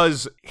 Right,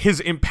 because his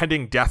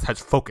impending death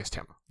has focused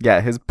him. Yeah,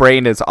 his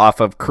brain is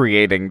off of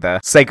creating the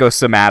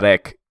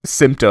psychosomatic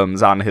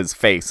symptoms on his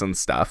face and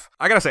stuff.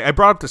 I gotta say, I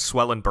brought up the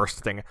swell and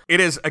burst thing. It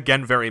is,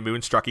 again, very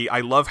Moonstrucky.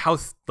 I love how,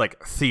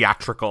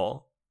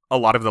 theatrical a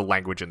lot of the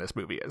language in this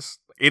movie is.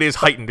 It is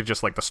heightened,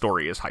 just like the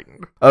story is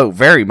heightened. Oh,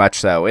 very much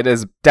so. It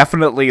is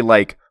definitely,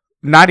 like,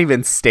 not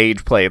even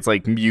stage play. It's,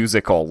 like,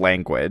 musical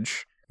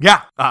language.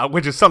 Yeah,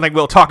 which is something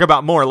we'll talk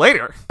about more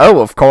later.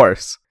 Oh, of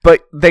course.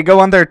 But they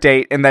go on their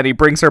date, and then he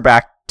brings her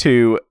back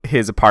to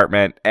his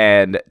apartment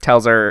and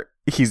tells her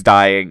he's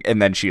dying, and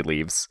then she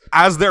leaves.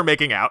 As they're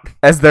making out.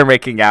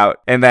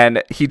 And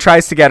then he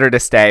tries to get her to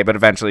stay, but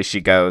eventually she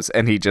goes,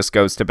 and he just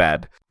goes to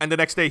bed. And the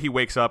next day he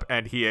wakes up,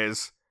 and he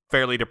is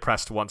fairly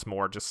depressed once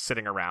more, just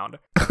sitting around.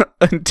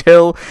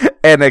 Until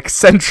an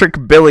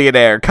eccentric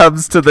billionaire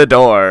comes to the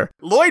door.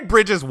 Lloyd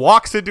Bridges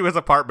walks into his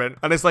apartment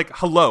and is like,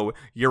 hello,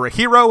 you're a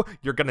hero,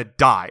 you're gonna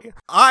die.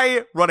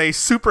 I run a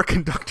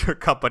superconductor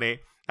company,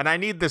 and I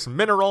need this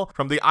mineral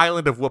from the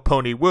island of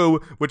Waponi Woo,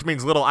 which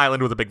means little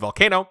island with a big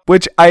volcano.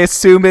 Which I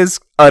assume is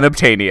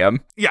unobtainium.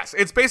 Yes,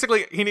 it's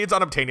basically, he needs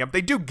unobtainium.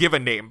 They do give a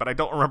name, but I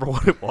don't remember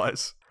what it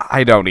was.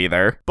 I don't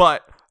either.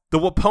 But the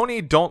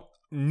Waponi don't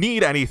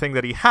need anything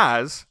that he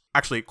has,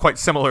 actually quite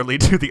similarly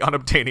to the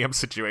unobtainium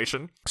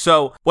situation.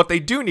 So what they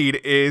do need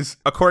is,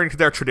 according to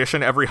their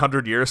tradition, every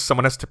 100 years,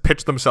 someone has to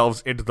pitch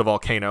themselves into the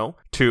volcano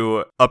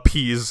to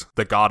appease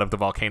the god of the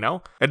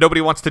volcano. And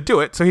nobody wants to do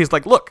it, so he's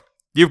like, look,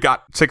 you've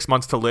got 6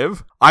 months to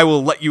live. I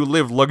will let you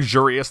live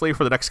luxuriously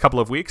for the next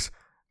couple of weeks.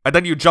 And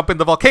then you jump in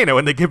the volcano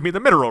and they give me the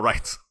mineral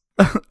rights.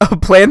 A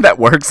plan that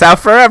works out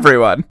for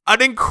everyone.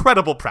 An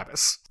incredible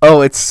premise.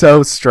 Oh, it's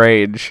so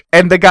strange.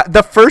 And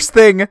the first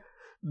thing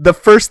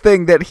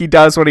that he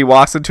does when he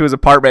walks into his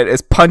apartment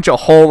is punch a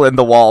hole in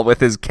the wall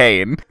with his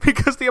cane.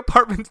 Because the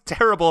apartment's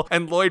terrible,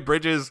 and Lloyd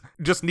Bridges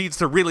just needs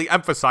to really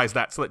emphasize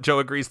that so that Joe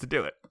agrees to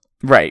do it.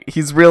 Right.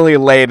 He's really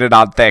laying it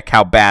on thick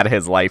how bad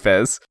his life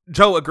is.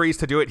 Joe agrees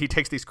to do it. He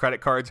takes these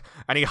credit cards,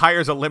 and he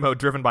hires a limo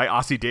driven by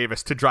Ossie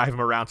Davis to drive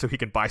him around so he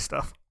can buy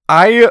stuff.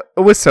 I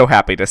was so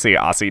happy to see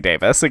Ossie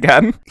Davis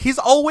again. He's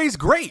always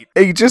great.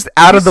 He just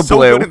out of the so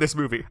blue. Good in this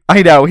movie.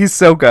 I know, he's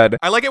so good.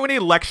 I like it when he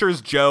lectures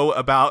Joe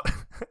about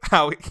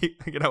how he,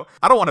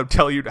 I don't want to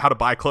tell you how to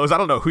buy clothes. I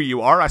don't know who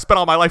you are. I spent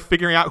all my life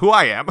figuring out who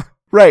I am.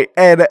 Right,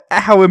 and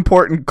how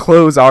important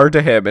clothes are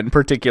to him in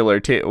particular,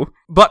 too.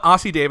 But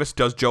Ossie Davis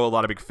does Joe a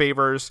lot of big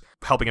favors,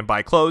 helping him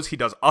buy clothes. He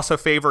does us a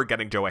favor,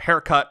 getting Joe a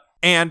haircut.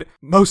 And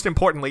most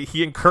importantly,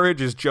 he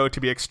encourages Joe to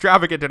be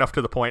extravagant enough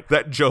to the point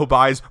that Joe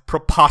buys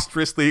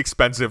preposterously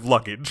expensive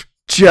luggage.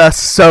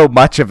 Just so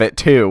much of it,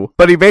 too.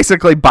 But he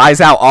basically buys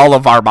out all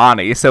of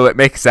Armani, so it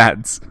makes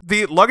sense.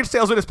 The luggage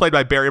salesman is played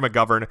by Barry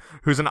McGovern,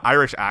 who's an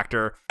Irish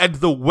actor, and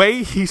the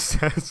way he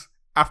says,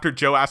 after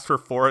Joe asks for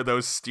 4 of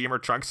those steamer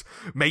trunks,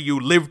 "May you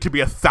live to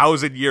be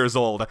 1,000 years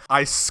old,"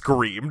 I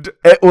screamed.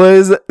 It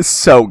was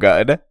so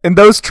good. And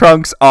those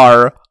trunks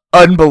are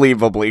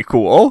unbelievably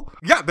cool.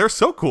 Yeah, they're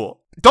so cool.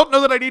 Don't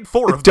know that I need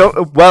 4 of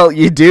them. Well,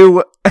 you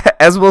do,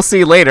 as we'll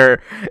see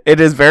later, it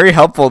is very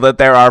helpful that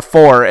there are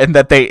 4 and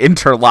that they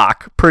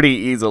interlock pretty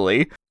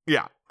easily.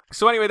 Yeah.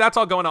 So anyway, that's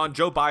all going on.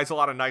 Joe buys a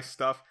lot of nice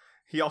stuff.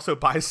 He also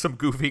buys some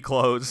goofy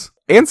clothes.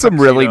 And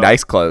some really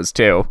nice clothes,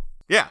 too.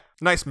 Yeah,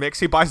 nice mix.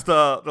 He buys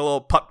the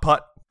little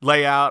putt-putt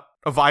layout,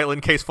 a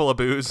violin case full of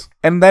booze.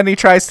 And then he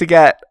tries to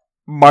get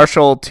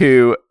Marshall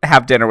to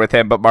have dinner with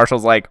him, but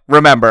Marshall's like,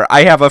 "Remember,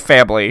 I have a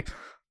family.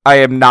 I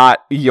am not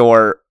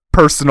your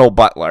personal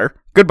butler.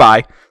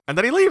 Goodbye." And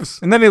then he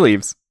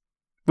leaves.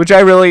 Which I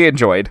really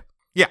enjoyed.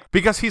 Yeah,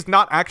 because he's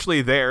not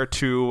actually there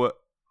to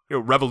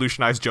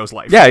revolutionize Joe's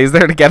life. Yeah, he's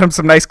there to get him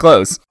some nice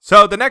clothes.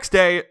 So the next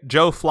day,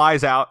 Joe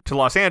flies out to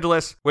Los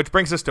Angeles, which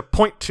brings us to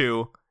point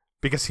 2,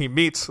 because he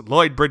meets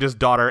Lloyd Bridges'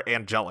 daughter,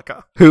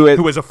 Angelica, who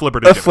is a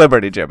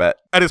flibbertigibbet.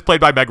 And is played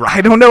by Meg Ryan.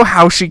 I don't know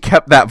how she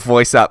kept that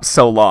voice up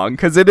so long,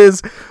 because it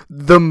is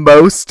the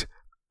most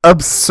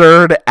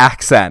absurd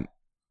accent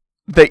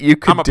that you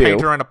could do. I'm a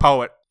painter and a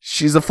poet.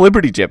 She's a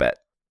flibbertigibbet.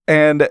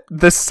 And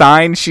the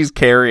sign she's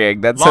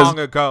carrying that Long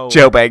says ago,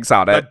 Joe Banks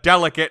on it. The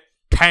delicate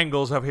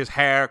tangles of his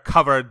hair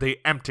covered the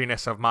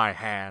emptiness of my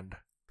hand.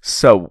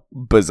 So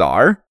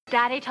bizarre.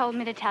 Daddy told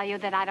me to tell you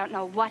that I don't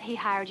know what he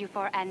hired you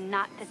for and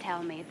not to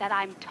tell me, that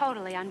I'm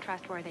totally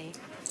untrustworthy.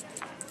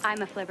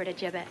 I'm a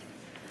flibbertigibbet.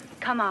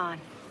 Come on,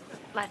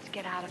 let's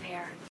get out of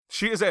here.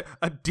 She is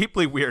a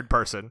deeply weird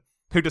person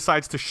who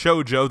decides to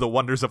show Joe the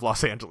wonders of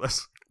Los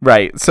Angeles.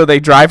 Right, so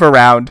they drive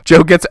around.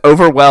 Joe gets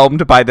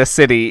overwhelmed by the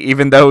city,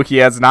 even though he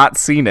has not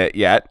seen it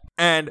yet.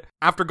 And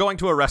after going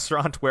to a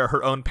restaurant where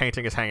her own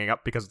painting is hanging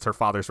up because it's her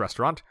father's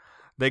restaurant,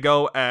 they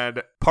go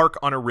and park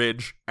on a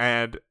ridge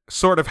and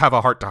sort of have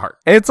a heart-to-heart.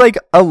 It's like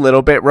a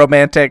little bit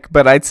romantic,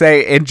 but I'd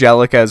say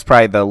Angelica is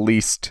probably the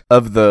least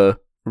of the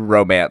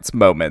romance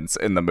moments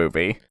in the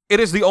movie. It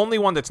is the only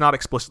one that's not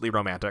explicitly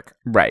romantic.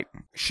 Right.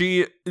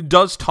 She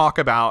does talk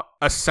about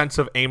a sense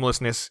of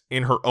aimlessness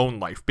in her own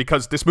life,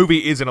 because this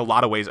movie is in a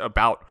lot of ways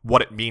about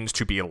what it means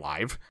to be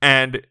alive.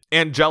 And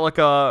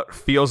Angelica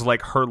feels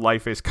like her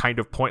life is kind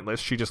of pointless.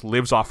 She just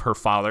lives off her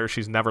father.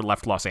 She's never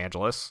left Los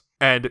Angeles.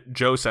 And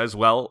Joe says,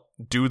 well,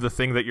 do the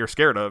thing that you're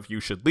scared of. You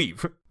should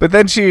leave. But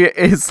then she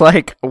is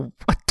like,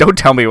 don't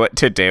tell me what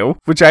to do,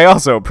 which I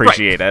also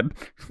appreciated.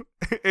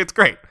 Right. It's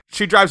great.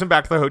 She drives him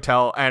back to the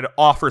hotel and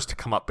offers to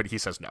come up, but he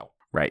says no.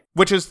 Right.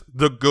 Which is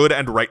the good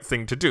and right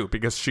thing to do,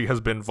 because she has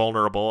been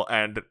vulnerable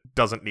and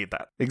doesn't need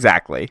that.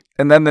 Exactly.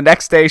 And then the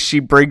next day, she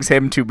brings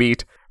him to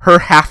meet her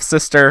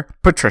half-sister,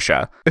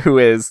 Patricia, who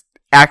is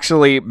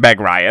actually Meg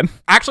Ryan.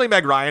 Actually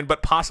Meg Ryan,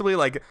 but possibly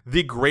like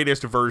the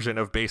greatest version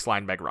of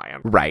baseline Meg Ryan.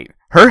 Right.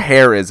 Her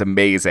hair is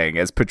amazing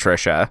as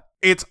Patricia.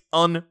 It's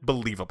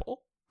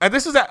unbelievable. And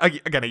this is,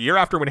 again, a year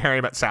after When Harry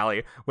Met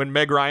Sally, when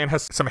Meg Ryan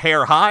has some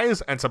hair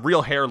highs and some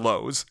real hair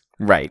lows.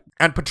 Right.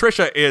 And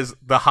Patricia is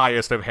the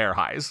highest of hair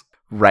highs.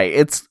 Right.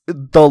 It's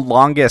the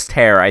longest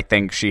hair I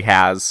think she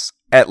has,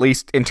 at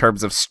least in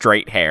terms of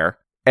straight hair.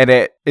 And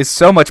it is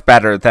so much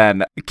better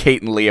than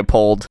Kate and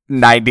Leopold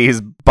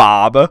 90s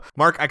bob.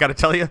 Mark, I gotta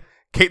tell you,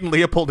 Kate and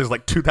Leopold is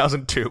like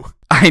 2002.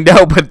 I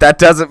know, but that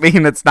doesn't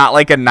mean it's not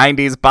like a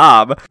 90s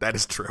bob. That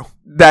is true.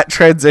 That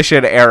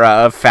transition era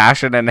of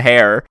fashion and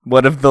hair,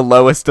 one of the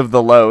lowest of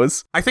the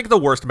lows. I think the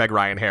worst Meg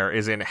Ryan hair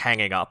is in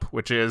Hanging Up,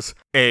 which is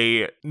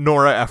a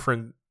Nora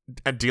Ephron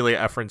and Delia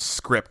Ephron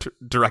script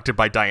directed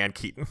by Diane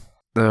Keaton.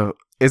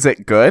 Is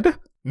it good?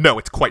 No,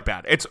 it's quite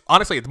bad. It's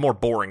more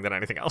boring than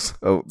anything else.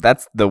 Oh,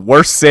 that's the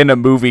worst sin a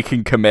movie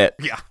can commit.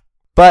 Yeah.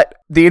 But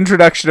the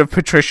introduction of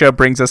Patricia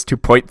brings us to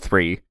point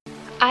 3.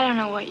 I don't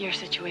know what your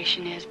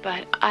situation is,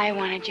 but I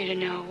wanted you to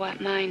know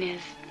what mine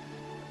is.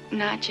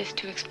 Not just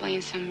to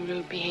explain some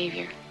rude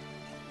behavior,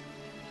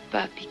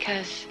 but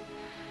because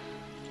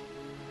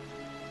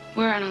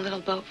we're on a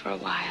little boat for a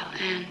while,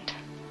 and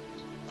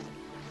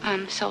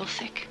I'm soul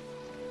sick.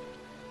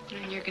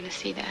 And you're gonna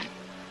see that.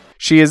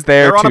 She is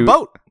there They're on a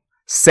boat.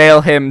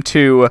 Sail him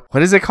to,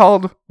 what is it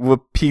called?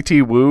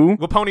 Wapiti Woo?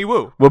 Waponi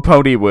Woo.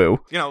 Waponi Woo.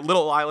 You know,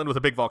 little island with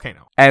a big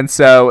volcano. And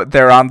so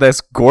they're on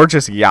this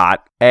gorgeous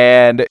yacht.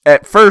 And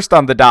at first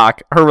on the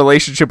dock, her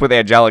relationship with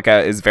Angelica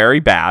is very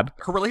bad.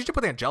 Her relationship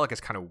with Angelica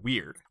is kind of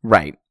weird.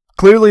 Right.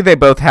 Clearly they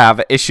both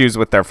have issues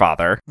with their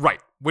father. Right.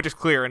 Which is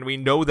clear. And we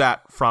know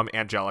that from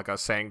Angelica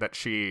saying that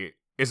she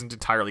isn't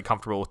entirely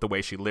comfortable with the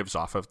way she lives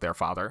off of their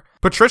father.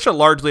 Patricia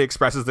largely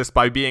expresses this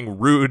by being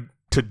rude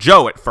to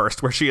Joe at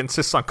first, where she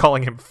insists on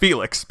calling him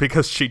Felix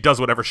because she does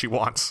whatever she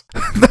wants.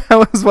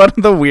 That was one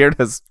of the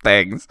weirdest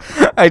things.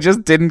 I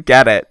just didn't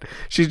get it.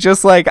 She's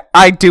just like,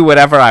 I do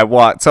whatever I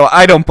want, so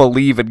I don't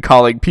believe in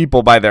calling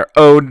people by their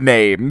own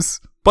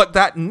names. But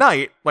that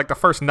night, like the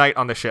first night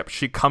on the ship,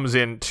 she comes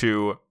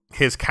into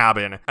his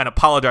cabin and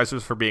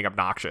apologizes for being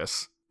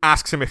obnoxious.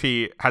 Asks him if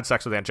he had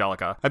sex with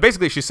Angelica. And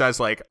basically she says,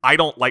 like, I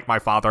don't like my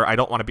father. I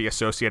don't want to be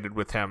associated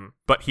with him.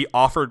 But he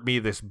offered me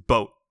this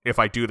boat if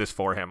I do this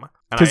for him.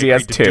 And I he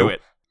has agreed to do two.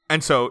 it.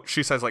 And so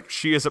she says, like,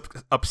 she is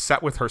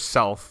upset with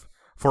herself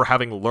for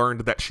having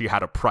learned that she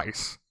had a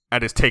price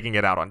and is taking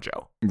it out on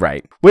Joe.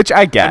 Right. Which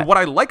I get. And what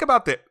I like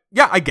about that,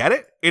 yeah, I get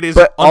it. It is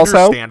But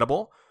also,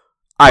 understandable.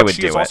 I but would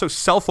she do is it. also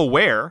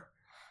self-aware,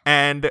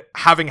 and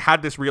having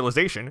had this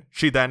realization,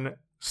 she then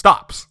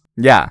stops.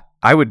 Yeah,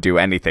 I would do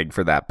anything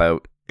for that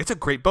boat. It's a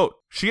great boat.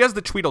 She has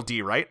the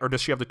Tweedledee, right? Or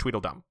does she have the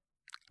Tweedledum?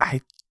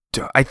 I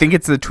think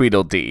it's the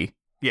Tweedledee.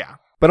 Yeah.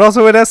 But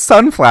also it has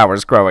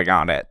sunflowers growing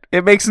on it.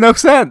 It makes no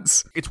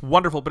sense. It's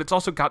wonderful, but it's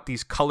also got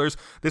these colors.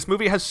 This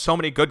movie has so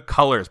many good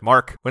colors,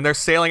 Mark. When they're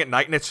sailing at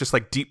night and it's just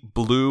like deep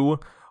blue,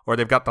 or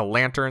they've got the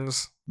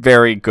lanterns.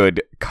 Very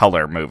good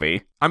color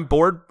movie. I'm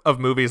bored of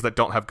movies that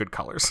don't have good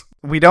colors.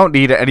 We don't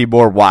need any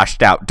more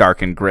washed out,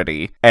 dark and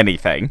gritty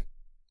anything.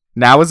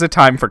 Now is a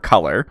time for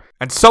color.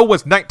 And so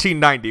was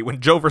 1990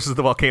 when Joe versus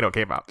the Volcano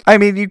came out. I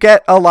mean, you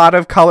get a lot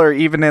of color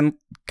even in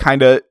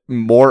kind of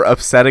more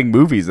upsetting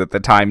movies at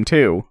the time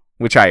too,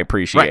 which I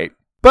appreciate. Right.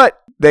 But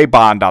they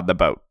bond on the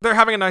boat. They're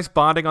having a nice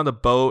bonding on the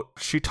boat.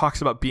 She talks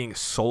about being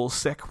soul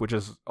sick, which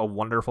is a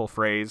wonderful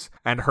phrase,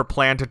 and her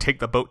plan to take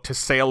the boat to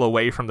sail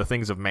away from the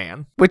things of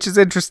man. Which is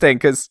interesting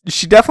because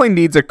she definitely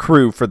needs a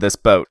crew for this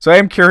boat. So I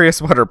am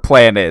curious what her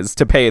plan is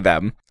to pay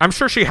them. I'm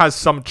sure she has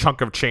some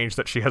chunk of change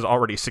that she has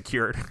already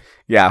secured.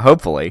 Yeah,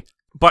 hopefully.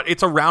 But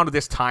it's around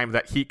this time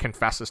that he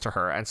confesses to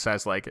her and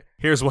says, like,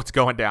 here's what's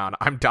going down.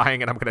 I'm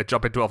dying and I'm going to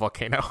jump into a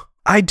volcano.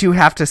 I do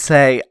have to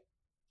say,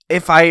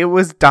 if I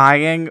was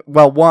dying,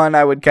 well, one,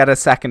 I would get a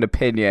second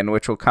opinion,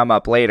 which will come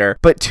up later.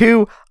 But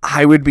two,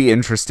 I would be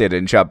interested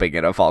in jumping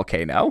in a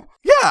volcano.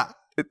 Yeah.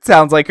 It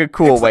sounds like a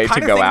cool It's way the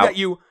kind to of go thing out. that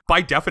you,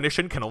 by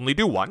definition, can only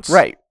do once.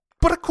 Right.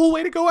 But a cool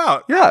way to go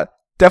out. Yeah.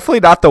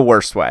 Definitely not the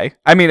worst way.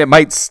 I mean, it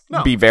might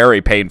No. be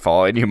very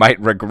painful and you might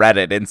regret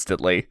it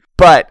instantly.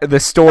 But the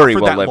story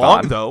For will that live long,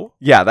 on. though.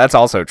 Yeah, that's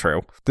also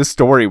true. The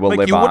story will Like,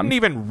 live you on. wouldn't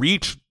even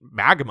reach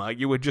magma.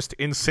 You would just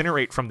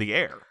incinerate from the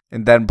air.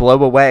 And then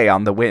blow away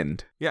on the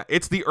wind. Yeah,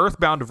 it's the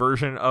Earthbound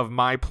version of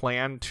my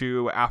plan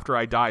to, after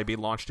I die, be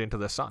launched into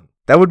the sun.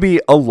 That would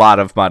be a lot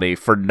of money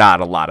for not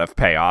a lot of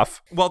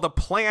payoff. Well, the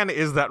plan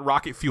is that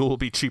rocket fuel will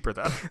be cheaper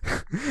then.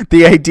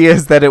 The idea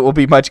is that it will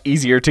be much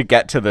easier to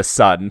get to the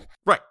sun.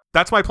 Right.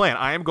 That's my plan.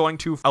 I am going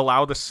to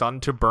allow the sun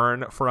to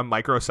burn for a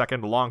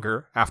microsecond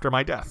longer after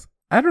my death.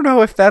 I don't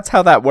know if that's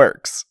how that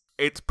works.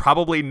 It's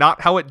probably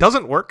not how it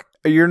doesn't work.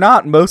 You're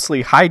not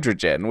mostly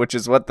hydrogen, which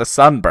is what the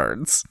sun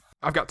burns.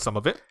 I've got some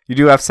of it. You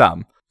do have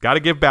some. Gotta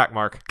give back,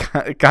 Mark.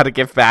 Gotta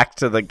give back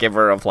to the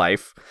giver of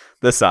life,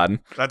 the sun.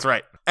 That's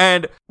right.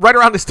 And right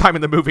around this time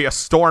in the movie, a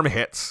storm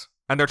hits,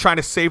 and they're trying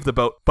to save the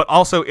boat. But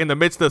also, in the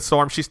midst of the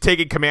storm, she's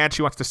taking command.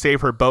 She wants to save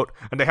her boat,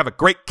 and they have a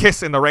great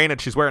kiss in the rain, and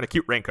she's wearing a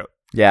cute raincoat.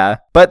 Yeah.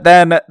 But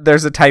then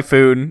there's a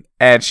typhoon,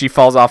 and she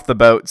falls off the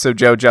boat, so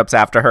Joe jumps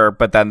after her,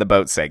 but then the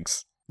boat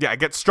sinks. Yeah, it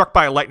gets struck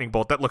by a lightning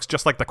bolt that looks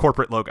just like the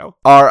corporate logo.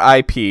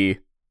 R.I.P.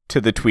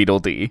 to the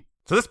Tweedledee.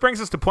 So this brings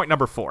us to point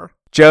number 4.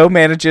 Joe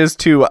manages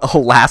to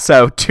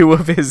lasso 2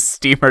 of his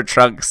steamer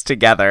trunks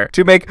together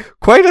to make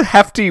quite a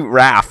hefty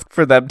raft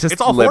for them to It's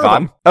all live 4 of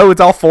on. them. Oh,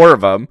 it's all 4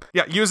 of them.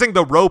 Yeah, using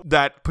the rope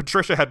that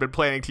Patricia had been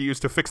planning to use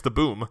to fix the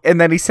boom.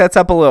 And then he sets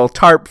up a little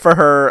tarp for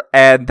her,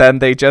 and then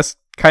they just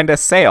kind of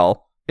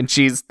sail. And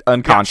she's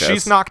unconscious. Yeah,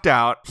 she's knocked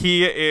out.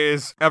 He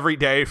is every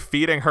day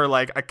feeding her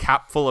like a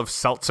cap full of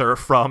seltzer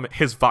from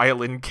his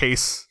violin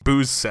case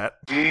booze set.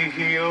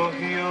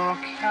 Hee-hee-oh,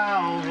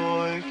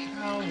 cowboy,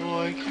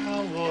 cowboy,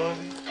 cowboy,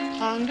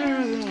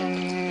 under the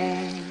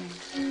moon.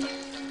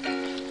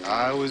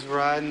 I was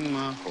riding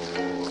my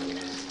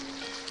horse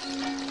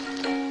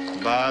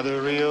by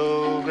the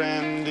Rio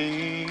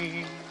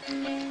Grande,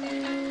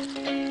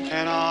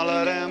 and all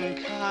of them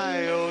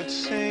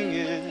coyotes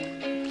singing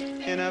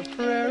in a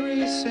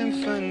prairie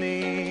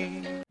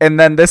symphony. And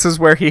then this is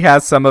where he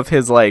has some of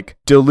his, like,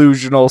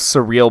 delusional,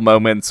 surreal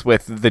moments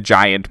with the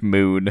giant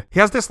moon. He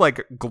has this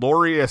like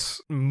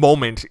glorious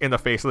moment in the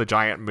face of the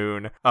giant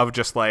moon of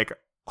just like,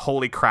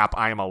 holy crap,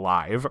 I am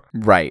alive.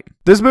 Right.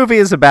 This movie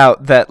is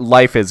about that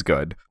life is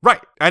good.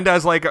 Right. And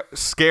as like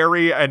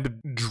scary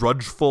and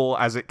drudgeful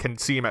as it can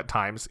seem at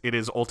times, it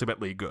is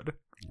ultimately good.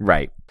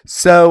 Right.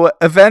 So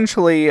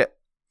eventually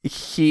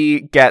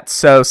he gets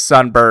so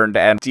sunburned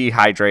and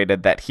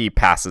dehydrated that he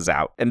passes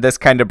out. And this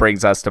kind of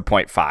brings us to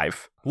point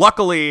 5.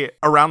 Luckily,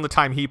 around the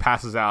time he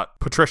passes out,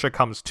 Patricia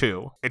comes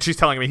to, and she's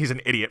telling me he's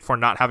an idiot for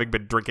not having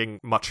been drinking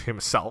much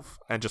himself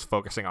and just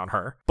focusing on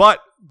her. But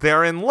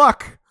they're in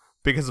luck,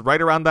 because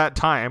right around that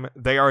time,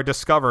 they are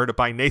discovered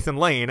by Nathan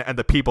Lane and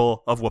the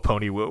people of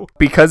Waponi Woo.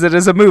 Because it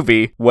is a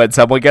movie, when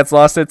someone gets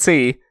lost at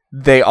sea,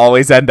 they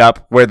always end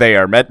up where they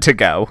are meant to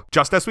go.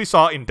 Just as we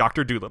saw in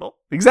Dr. Dolittle,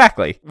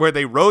 Exactly. where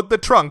they rode the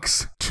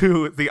trunks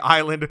to the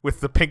island with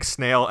the pink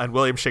snail and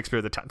William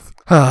Shakespeare X.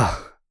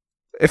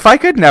 If I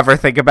could never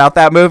think about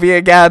that movie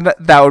again,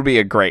 that would be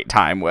a great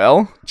time,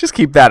 Will. Just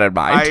keep that in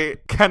mind. I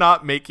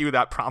cannot make you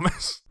that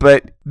promise.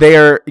 But they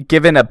are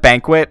given a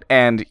banquet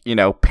and,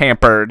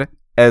 pampered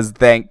as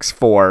thanks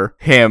for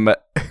him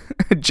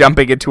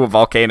jumping into a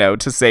volcano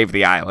to save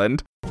the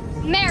island.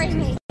 Marry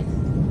me.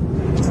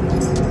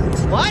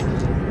 What?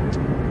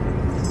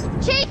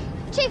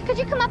 Chief, could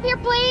you come up here,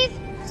 please?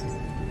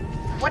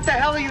 What the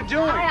hell are you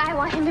doing? I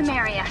want him to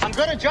marry us. I'm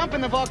gonna jump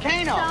in the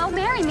volcano. So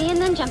marry me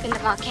and then jump in the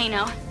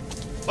volcano.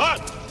 What?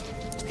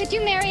 Could you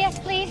marry us,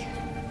 please?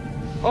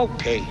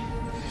 Okay.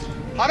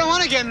 I don't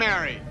want to get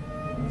married.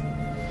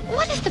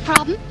 What is the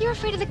problem? You're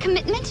afraid of the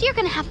commitment? You're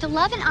gonna have to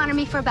love and honor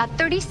me for about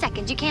 30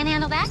 seconds. You can't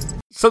handle that?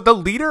 So the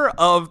leader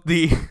of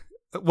the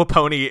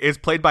Waponi is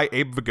played by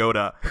Abe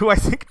Vigoda, who I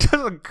think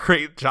does a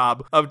great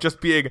job of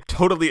just being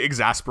totally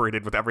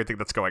exasperated with everything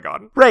that's going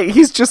on. Right,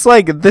 he's just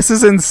like, this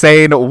is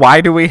insane.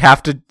 Why do we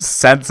have to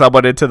send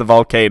someone into the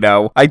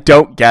volcano? I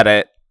don't get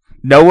it.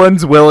 No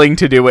one's willing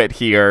to do it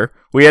here.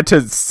 We had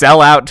to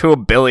sell out to a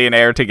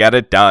billionaire to get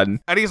it done.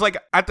 And he's like,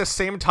 at the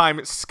same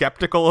time,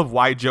 skeptical of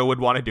why Joe would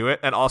want to do it,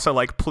 and also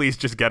like, please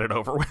just get it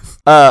over with.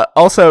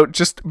 Also,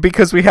 just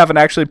because we haven't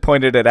actually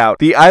pointed it out,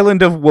 the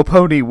island of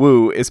Waponi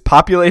Woo is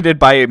populated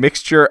by a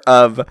mixture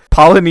of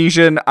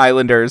Polynesian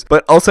islanders,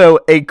 but also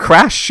a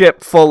crash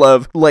ship full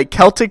of like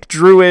Celtic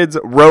druids,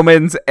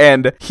 Romans,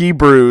 and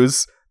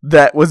Hebrews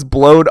that was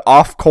blown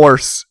off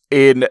course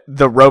in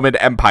the Roman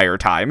Empire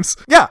times.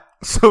 Yeah.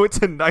 So it's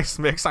a nice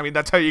mix. I mean,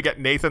 that's how you get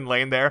Nathan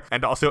Lane there,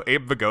 and also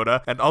Abe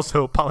Vigoda, and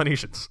also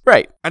Polynesians.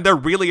 Right. And they're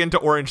really into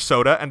orange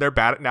soda, and they're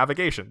bad at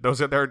navigation.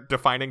 Those are their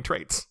defining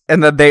traits.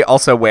 And then they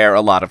also wear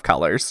a lot of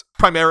colors.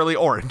 Primarily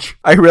orange.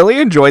 I really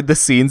enjoyed the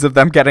scenes of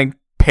them getting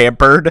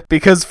pampered,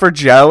 because for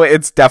Joe,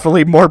 it's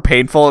definitely more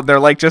painful, and they're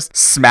like just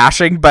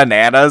smashing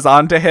bananas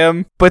onto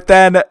him. But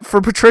then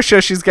for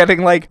Patricia, she's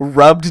getting like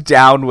rubbed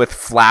down with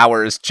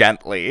flowers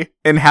gently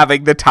and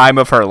having the time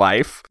of her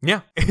life.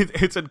 Yeah,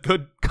 it's a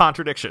good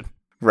contradiction.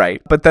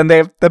 Right. But then they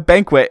have the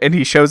banquet, and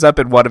he shows up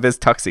in one of his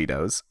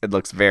tuxedos. It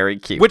looks very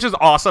cute. Which is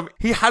awesome.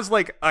 He has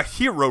like a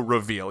hero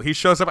reveal. He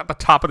shows up at the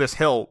top of this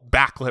hill,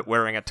 backlit,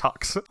 wearing a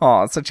tux.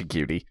 Aw, such a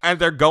cutie. And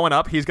they're going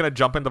up. He's going to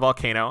jump in the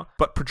volcano.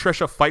 But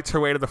Patricia fights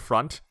her way to the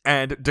front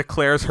and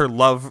declares her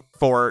love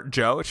for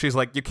Joe. She's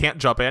like, you can't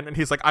jump in. And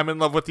he's like, I'm in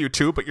love with you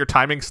too, but your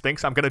timing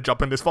stinks. I'm going to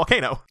jump in this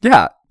volcano.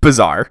 Yeah.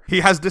 Bizarre.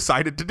 He has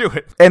decided to do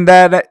it. And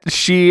then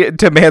she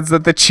demands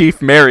that the chief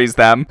marries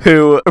them,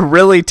 who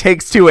really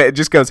takes to it and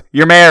just goes,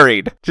 you're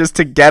married, just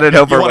to get it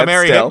over you want with to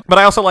marry still. him? But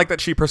I also like that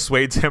she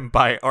persuades him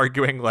by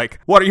arguing like,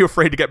 what are you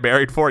afraid to get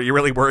married for? Are you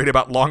really worried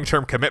about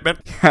long-term commitment?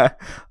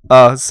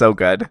 Oh, so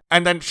good.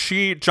 And then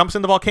she jumps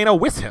in the volcano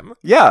with him.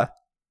 Yeah.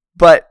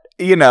 But,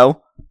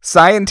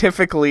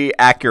 scientifically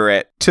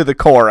accurate to the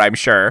core, I'm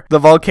sure. The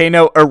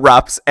volcano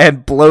erupts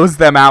and blows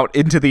them out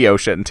into the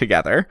ocean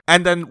together.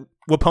 And then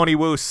Waponi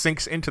Woo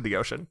sinks into the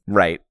ocean.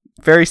 Right.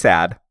 Very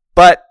sad.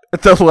 But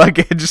the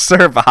luggage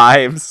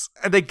survives.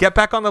 And they get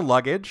back on the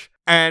luggage,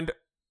 and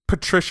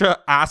Patricia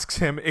asks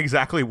him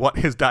exactly what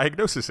his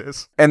diagnosis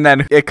is. And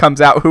then it comes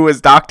out who his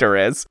doctor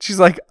is. She's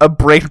like, a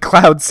brain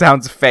cloud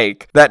sounds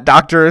fake. That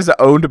doctor is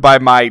owned by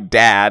my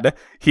dad.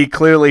 He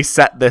clearly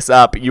set this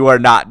up. You are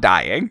not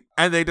dying.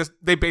 And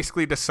they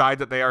basically decide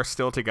that they are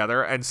still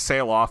together and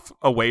sail off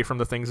away from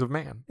the things of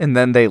man. And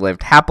then they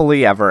lived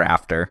happily ever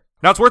after.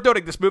 Now, it's worth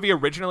noting, this movie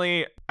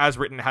originally, as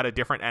written, had a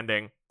different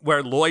ending,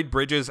 where Lloyd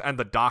Bridges and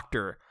the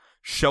doctor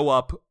show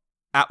up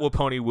at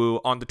Waponi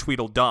Woo on the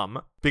Tweedledum,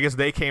 because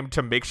they came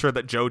to make sure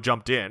that Joe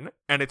jumped in,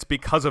 and it's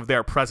because of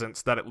their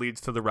presence that it leads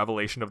to the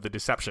revelation of the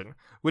deception,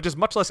 which is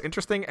much less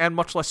interesting and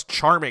much less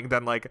charming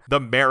than, like,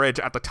 the marriage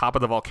at the top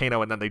of the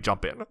volcano and then they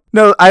jump in.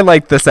 No, I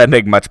like this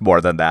ending much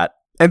more than that.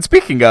 And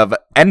speaking of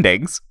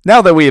endings,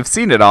 now that we have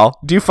seen it all,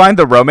 do you find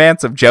the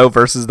romance of Joe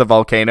versus the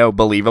volcano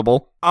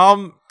believable?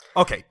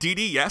 Okay, Dee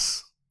Dee,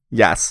 yes.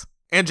 Yes.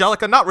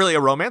 Angelica, not really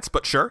a romance,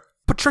 but sure.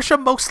 Patricia,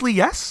 mostly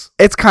yes.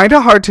 It's kind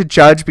of hard to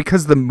judge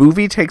because the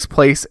movie takes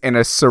place in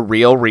a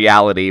surreal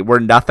reality where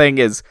nothing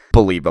is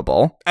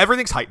believable.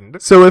 Everything's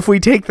heightened. So if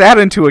we take that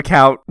into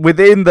account,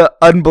 within the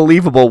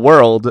unbelievable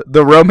world,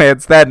 the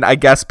romance then, I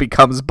guess,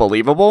 becomes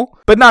believable,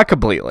 but not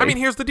completely. I mean,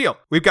 here's the deal.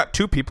 We've got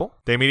two people.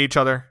 They meet each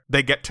other.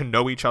 They get to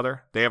know each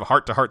other. They have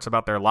heart-to-hearts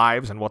about their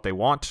lives and what they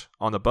want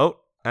on the boat.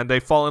 And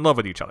they fall in love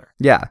with each other.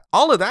 Yeah.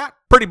 All of that,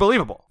 pretty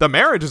believable. The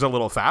marriage is a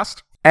little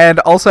fast. And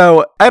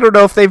also, I don't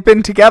know if they've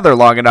been together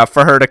long enough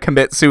for her to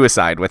commit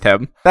suicide with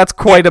him. That's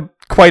quite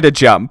a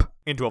jump.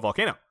 Into a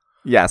volcano.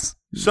 Yes.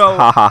 So,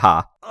 ha ha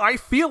ha. I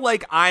feel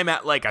like I'm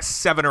at like a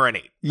 7 or an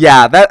 8.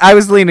 Yeah, that I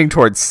was leaning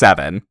towards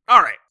 7.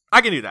 All right.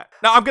 I can do that.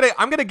 Now, I'm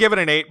gonna give it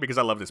an 8 because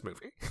I love this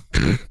movie.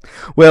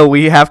 Well,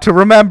 we have to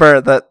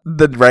remember that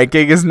the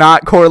ranking is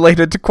not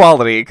correlated to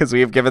quality because we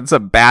have given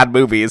some bad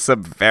movies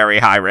some very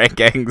high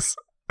rankings.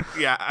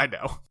 Yeah, I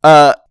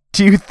know.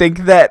 Do you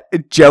think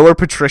that Joe or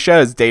Patricia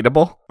is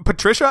dateable?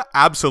 Patricia,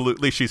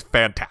 absolutely. She's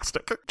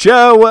fantastic.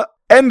 Joe,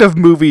 end of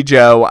movie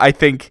Joe, I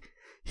think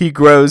he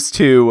grows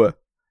to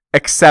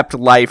accept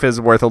life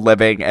is worth a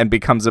living and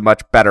becomes a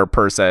much better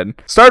person.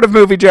 Start of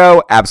movie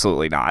Joe,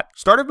 absolutely not.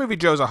 Start of movie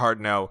Joe's a hard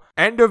no.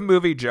 End of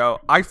movie Joe,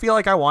 I feel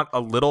like I want a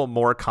little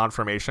more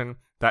confirmation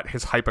that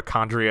his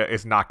hypochondria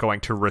is not going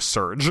to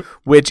resurge.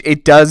 Which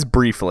it does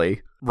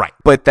briefly. Right.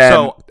 But then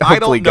so I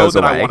hopefully don't know goes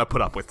that away. I want to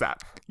put up with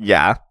that.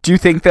 Yeah. Do you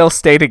think they'll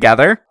stay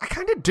together? I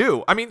kind of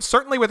do. I mean,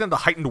 certainly within the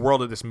heightened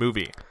world of this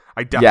movie,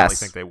 I definitely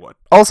think they would.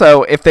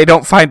 Also, if they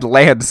don't find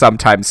land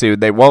sometime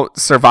soon, they won't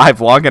survive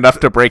long enough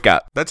to break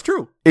up. That's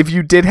true. If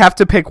you did have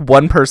to pick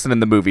one person in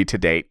the movie to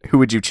date, who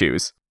would you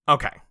choose?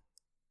 Okay.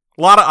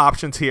 A lot of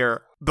options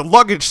here. The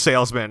luggage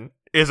salesman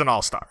is an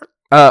all-star.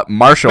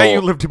 Marshall. May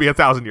you live to be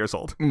 1,000 years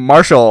old.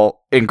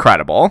 Marshall,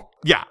 incredible.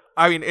 Yeah.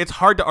 I mean, it's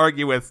hard to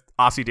argue with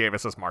Ossie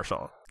Davis as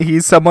Marshall.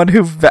 He's someone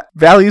who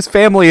values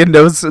family and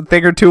knows a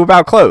thing or two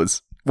about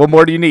clothes. What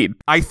more do you need?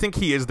 I think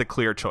he is the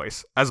clear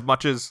choice. As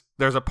much as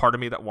there's a part of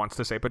me that wants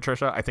to say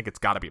Patricia, I think it's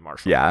got to be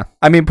Marshall. Yeah.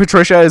 I mean,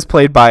 Patricia is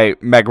played by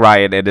Meg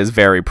Ryan and is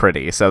very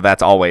pretty, so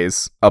that's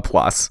always a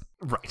plus.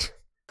 Right.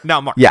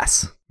 Now, Mark.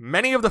 Yes.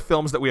 Many of the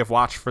films that we have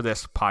watched for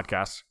this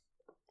podcast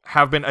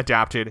have been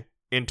adapted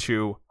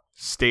into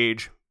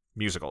stage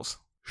musicals.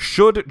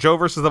 Should Joe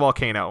versus the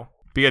Volcano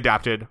be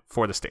adapted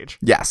for the stage?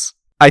 Yes.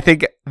 I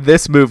think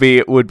this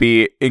movie would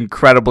be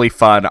incredibly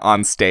fun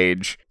on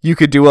stage. You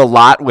could do a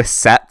lot with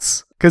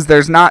sets because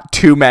there's not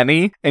too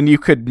many, and you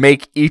could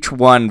make each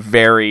one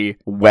very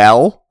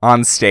well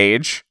on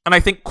stage. And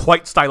I think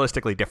quite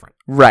stylistically different.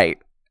 Right.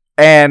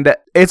 And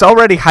it's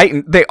already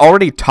heightened. They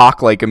already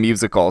talk like a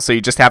musical, so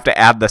you just have to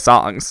add the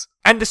songs.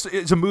 And this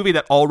is a movie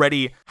that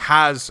already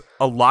has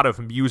a lot of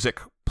music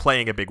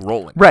playing a big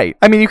role in it. Right.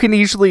 I mean, you can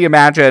easily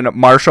imagine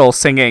Marshall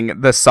singing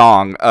the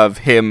song of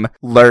him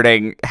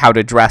learning how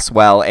to dress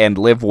well and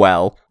live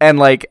well. And,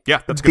 like,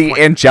 yeah, that's a good the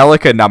point.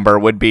 Angelica number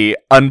would be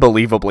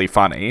unbelievably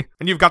funny.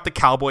 And you've got the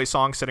cowboy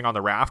song Sitting on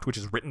the Raft, which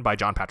is written by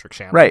John Patrick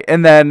Shanley. Right.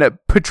 And then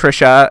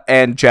Patricia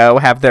and Joe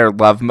have their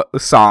love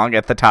song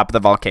at the top of the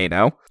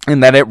volcano.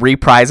 And then it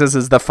reprises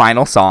as the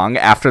final song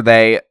after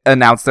they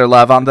announce their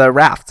love on the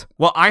raft.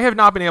 Well, I have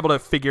not been able to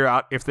figure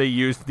out if they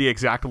used the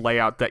exact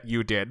layout that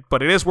you did,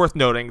 but it is worth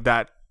noting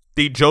that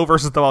the Joe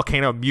versus the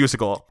Volcano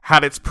musical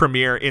had its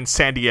premiere in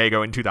San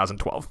Diego in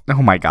 2012.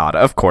 Oh my god,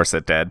 of course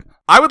it did.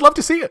 I would love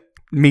to see it.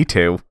 Me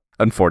too,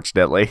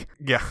 unfortunately.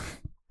 Yeah.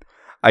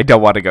 I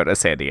don't want to go to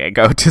San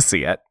Diego to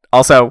see it.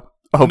 Also,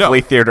 hopefully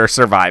theater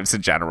survives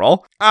in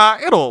general.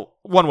 It'll,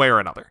 one way or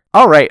another.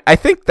 All right, I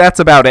think that's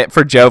about it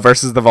for Joe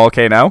versus the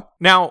Volcano.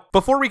 Now,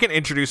 before we can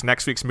introduce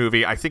next week's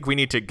movie, I think we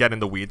need to get in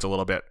the weeds a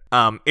little bit.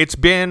 It's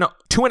been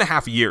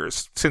 2.5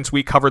 years since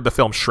we covered the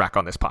film Shrek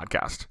on this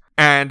podcast.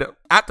 And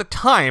at the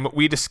time,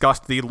 we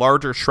discussed the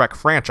larger Shrek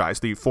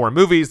franchise, the 4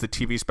 movies, the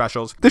TV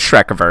specials. The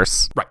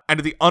Shrekiverse. Right,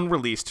 and the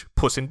unreleased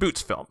Puss in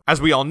Boots film. As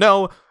we all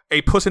know,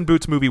 a Puss in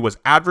Boots movie was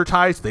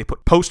advertised, they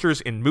put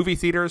posters in movie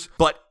theaters,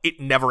 but it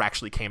never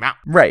actually came out.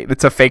 Right,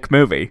 it's a fake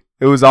movie.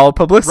 It was all a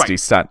publicity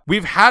stunt.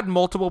 We've had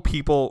multiple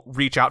people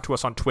reach out to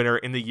us on Twitter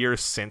in the years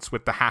since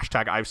with the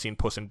hashtag I've seen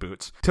Puss in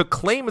Boots to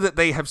claim that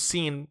they have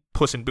seen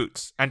Puss in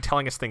Boots and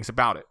telling us things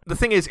about it. The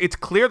thing is, it's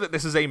clear that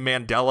this is a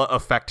Mandela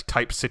effect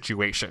type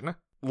situation,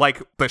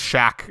 like the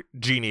Shaq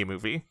Genie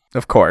movie.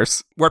 Of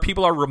course. Where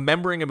people are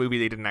remembering a movie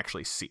they didn't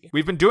actually see.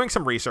 We've been doing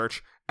some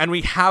research, and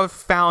we have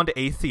found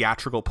a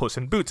theatrical Puss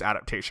in Boots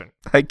adaptation.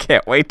 I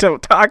can't wait to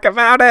talk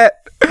about it.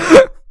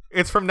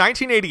 It's from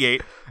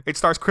 1988. It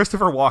stars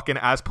Christopher Walken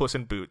as Puss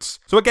in Boots.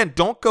 So again,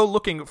 don't go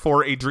looking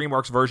for a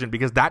DreamWorks version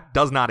because that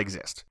does not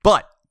exist.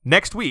 But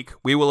next week,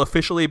 we will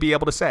officially be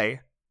able to say,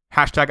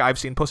 hashtag I've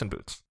seen Puss in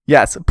Boots.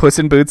 Yes, Puss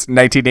in Boots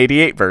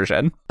 1988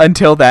 version.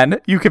 Until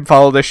then, you can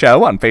follow the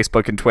show on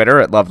Facebook and Twitter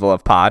at Love the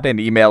Love Pod and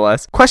email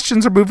us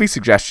questions or movie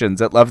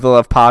suggestions at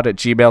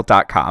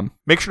lovethelovepod@gmail.com.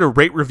 Make sure to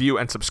rate, review,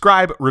 and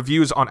subscribe.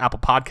 Reviews on Apple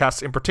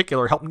Podcasts in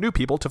particular help new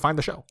people to find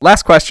the show.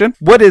 Last question.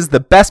 What is the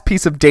best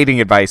piece of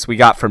dating advice we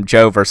got from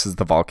Joe versus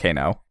the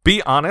Volcano?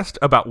 Be honest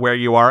about where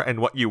you are and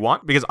what you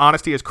want, because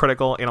honesty is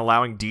critical in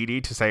allowing Dee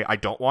Dee to say, I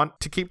don't want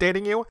to keep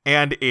dating you,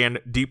 and in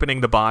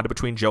deepening the bond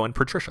between Joe and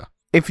Patricia.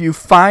 If you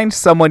find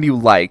someone you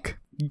like,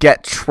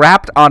 get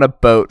trapped on a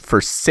boat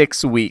for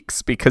 6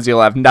 weeks because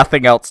you'll have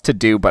nothing else to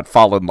do but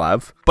fall in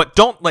love. But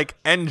don't,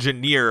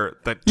 engineer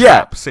the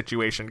trap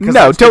situation.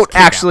 No, don't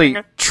actually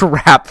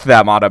trap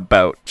them on a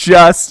boat.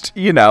 Just,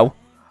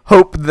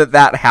 hope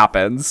that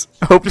happens.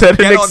 Hope that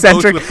an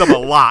eccentric with them a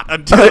lot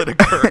until it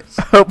occurs.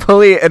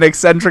 Hopefully an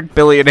eccentric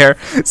billionaire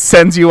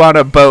sends you on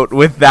a boat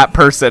with that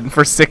person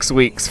for 6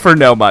 weeks for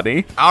no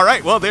money. All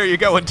right, well, there you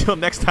go. Until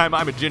next time,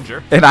 I'm a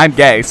ginger. And I'm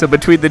gay, so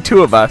between the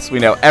two of us, we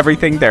know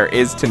everything there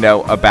is to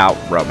know about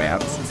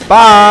romance.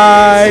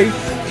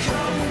 Bye!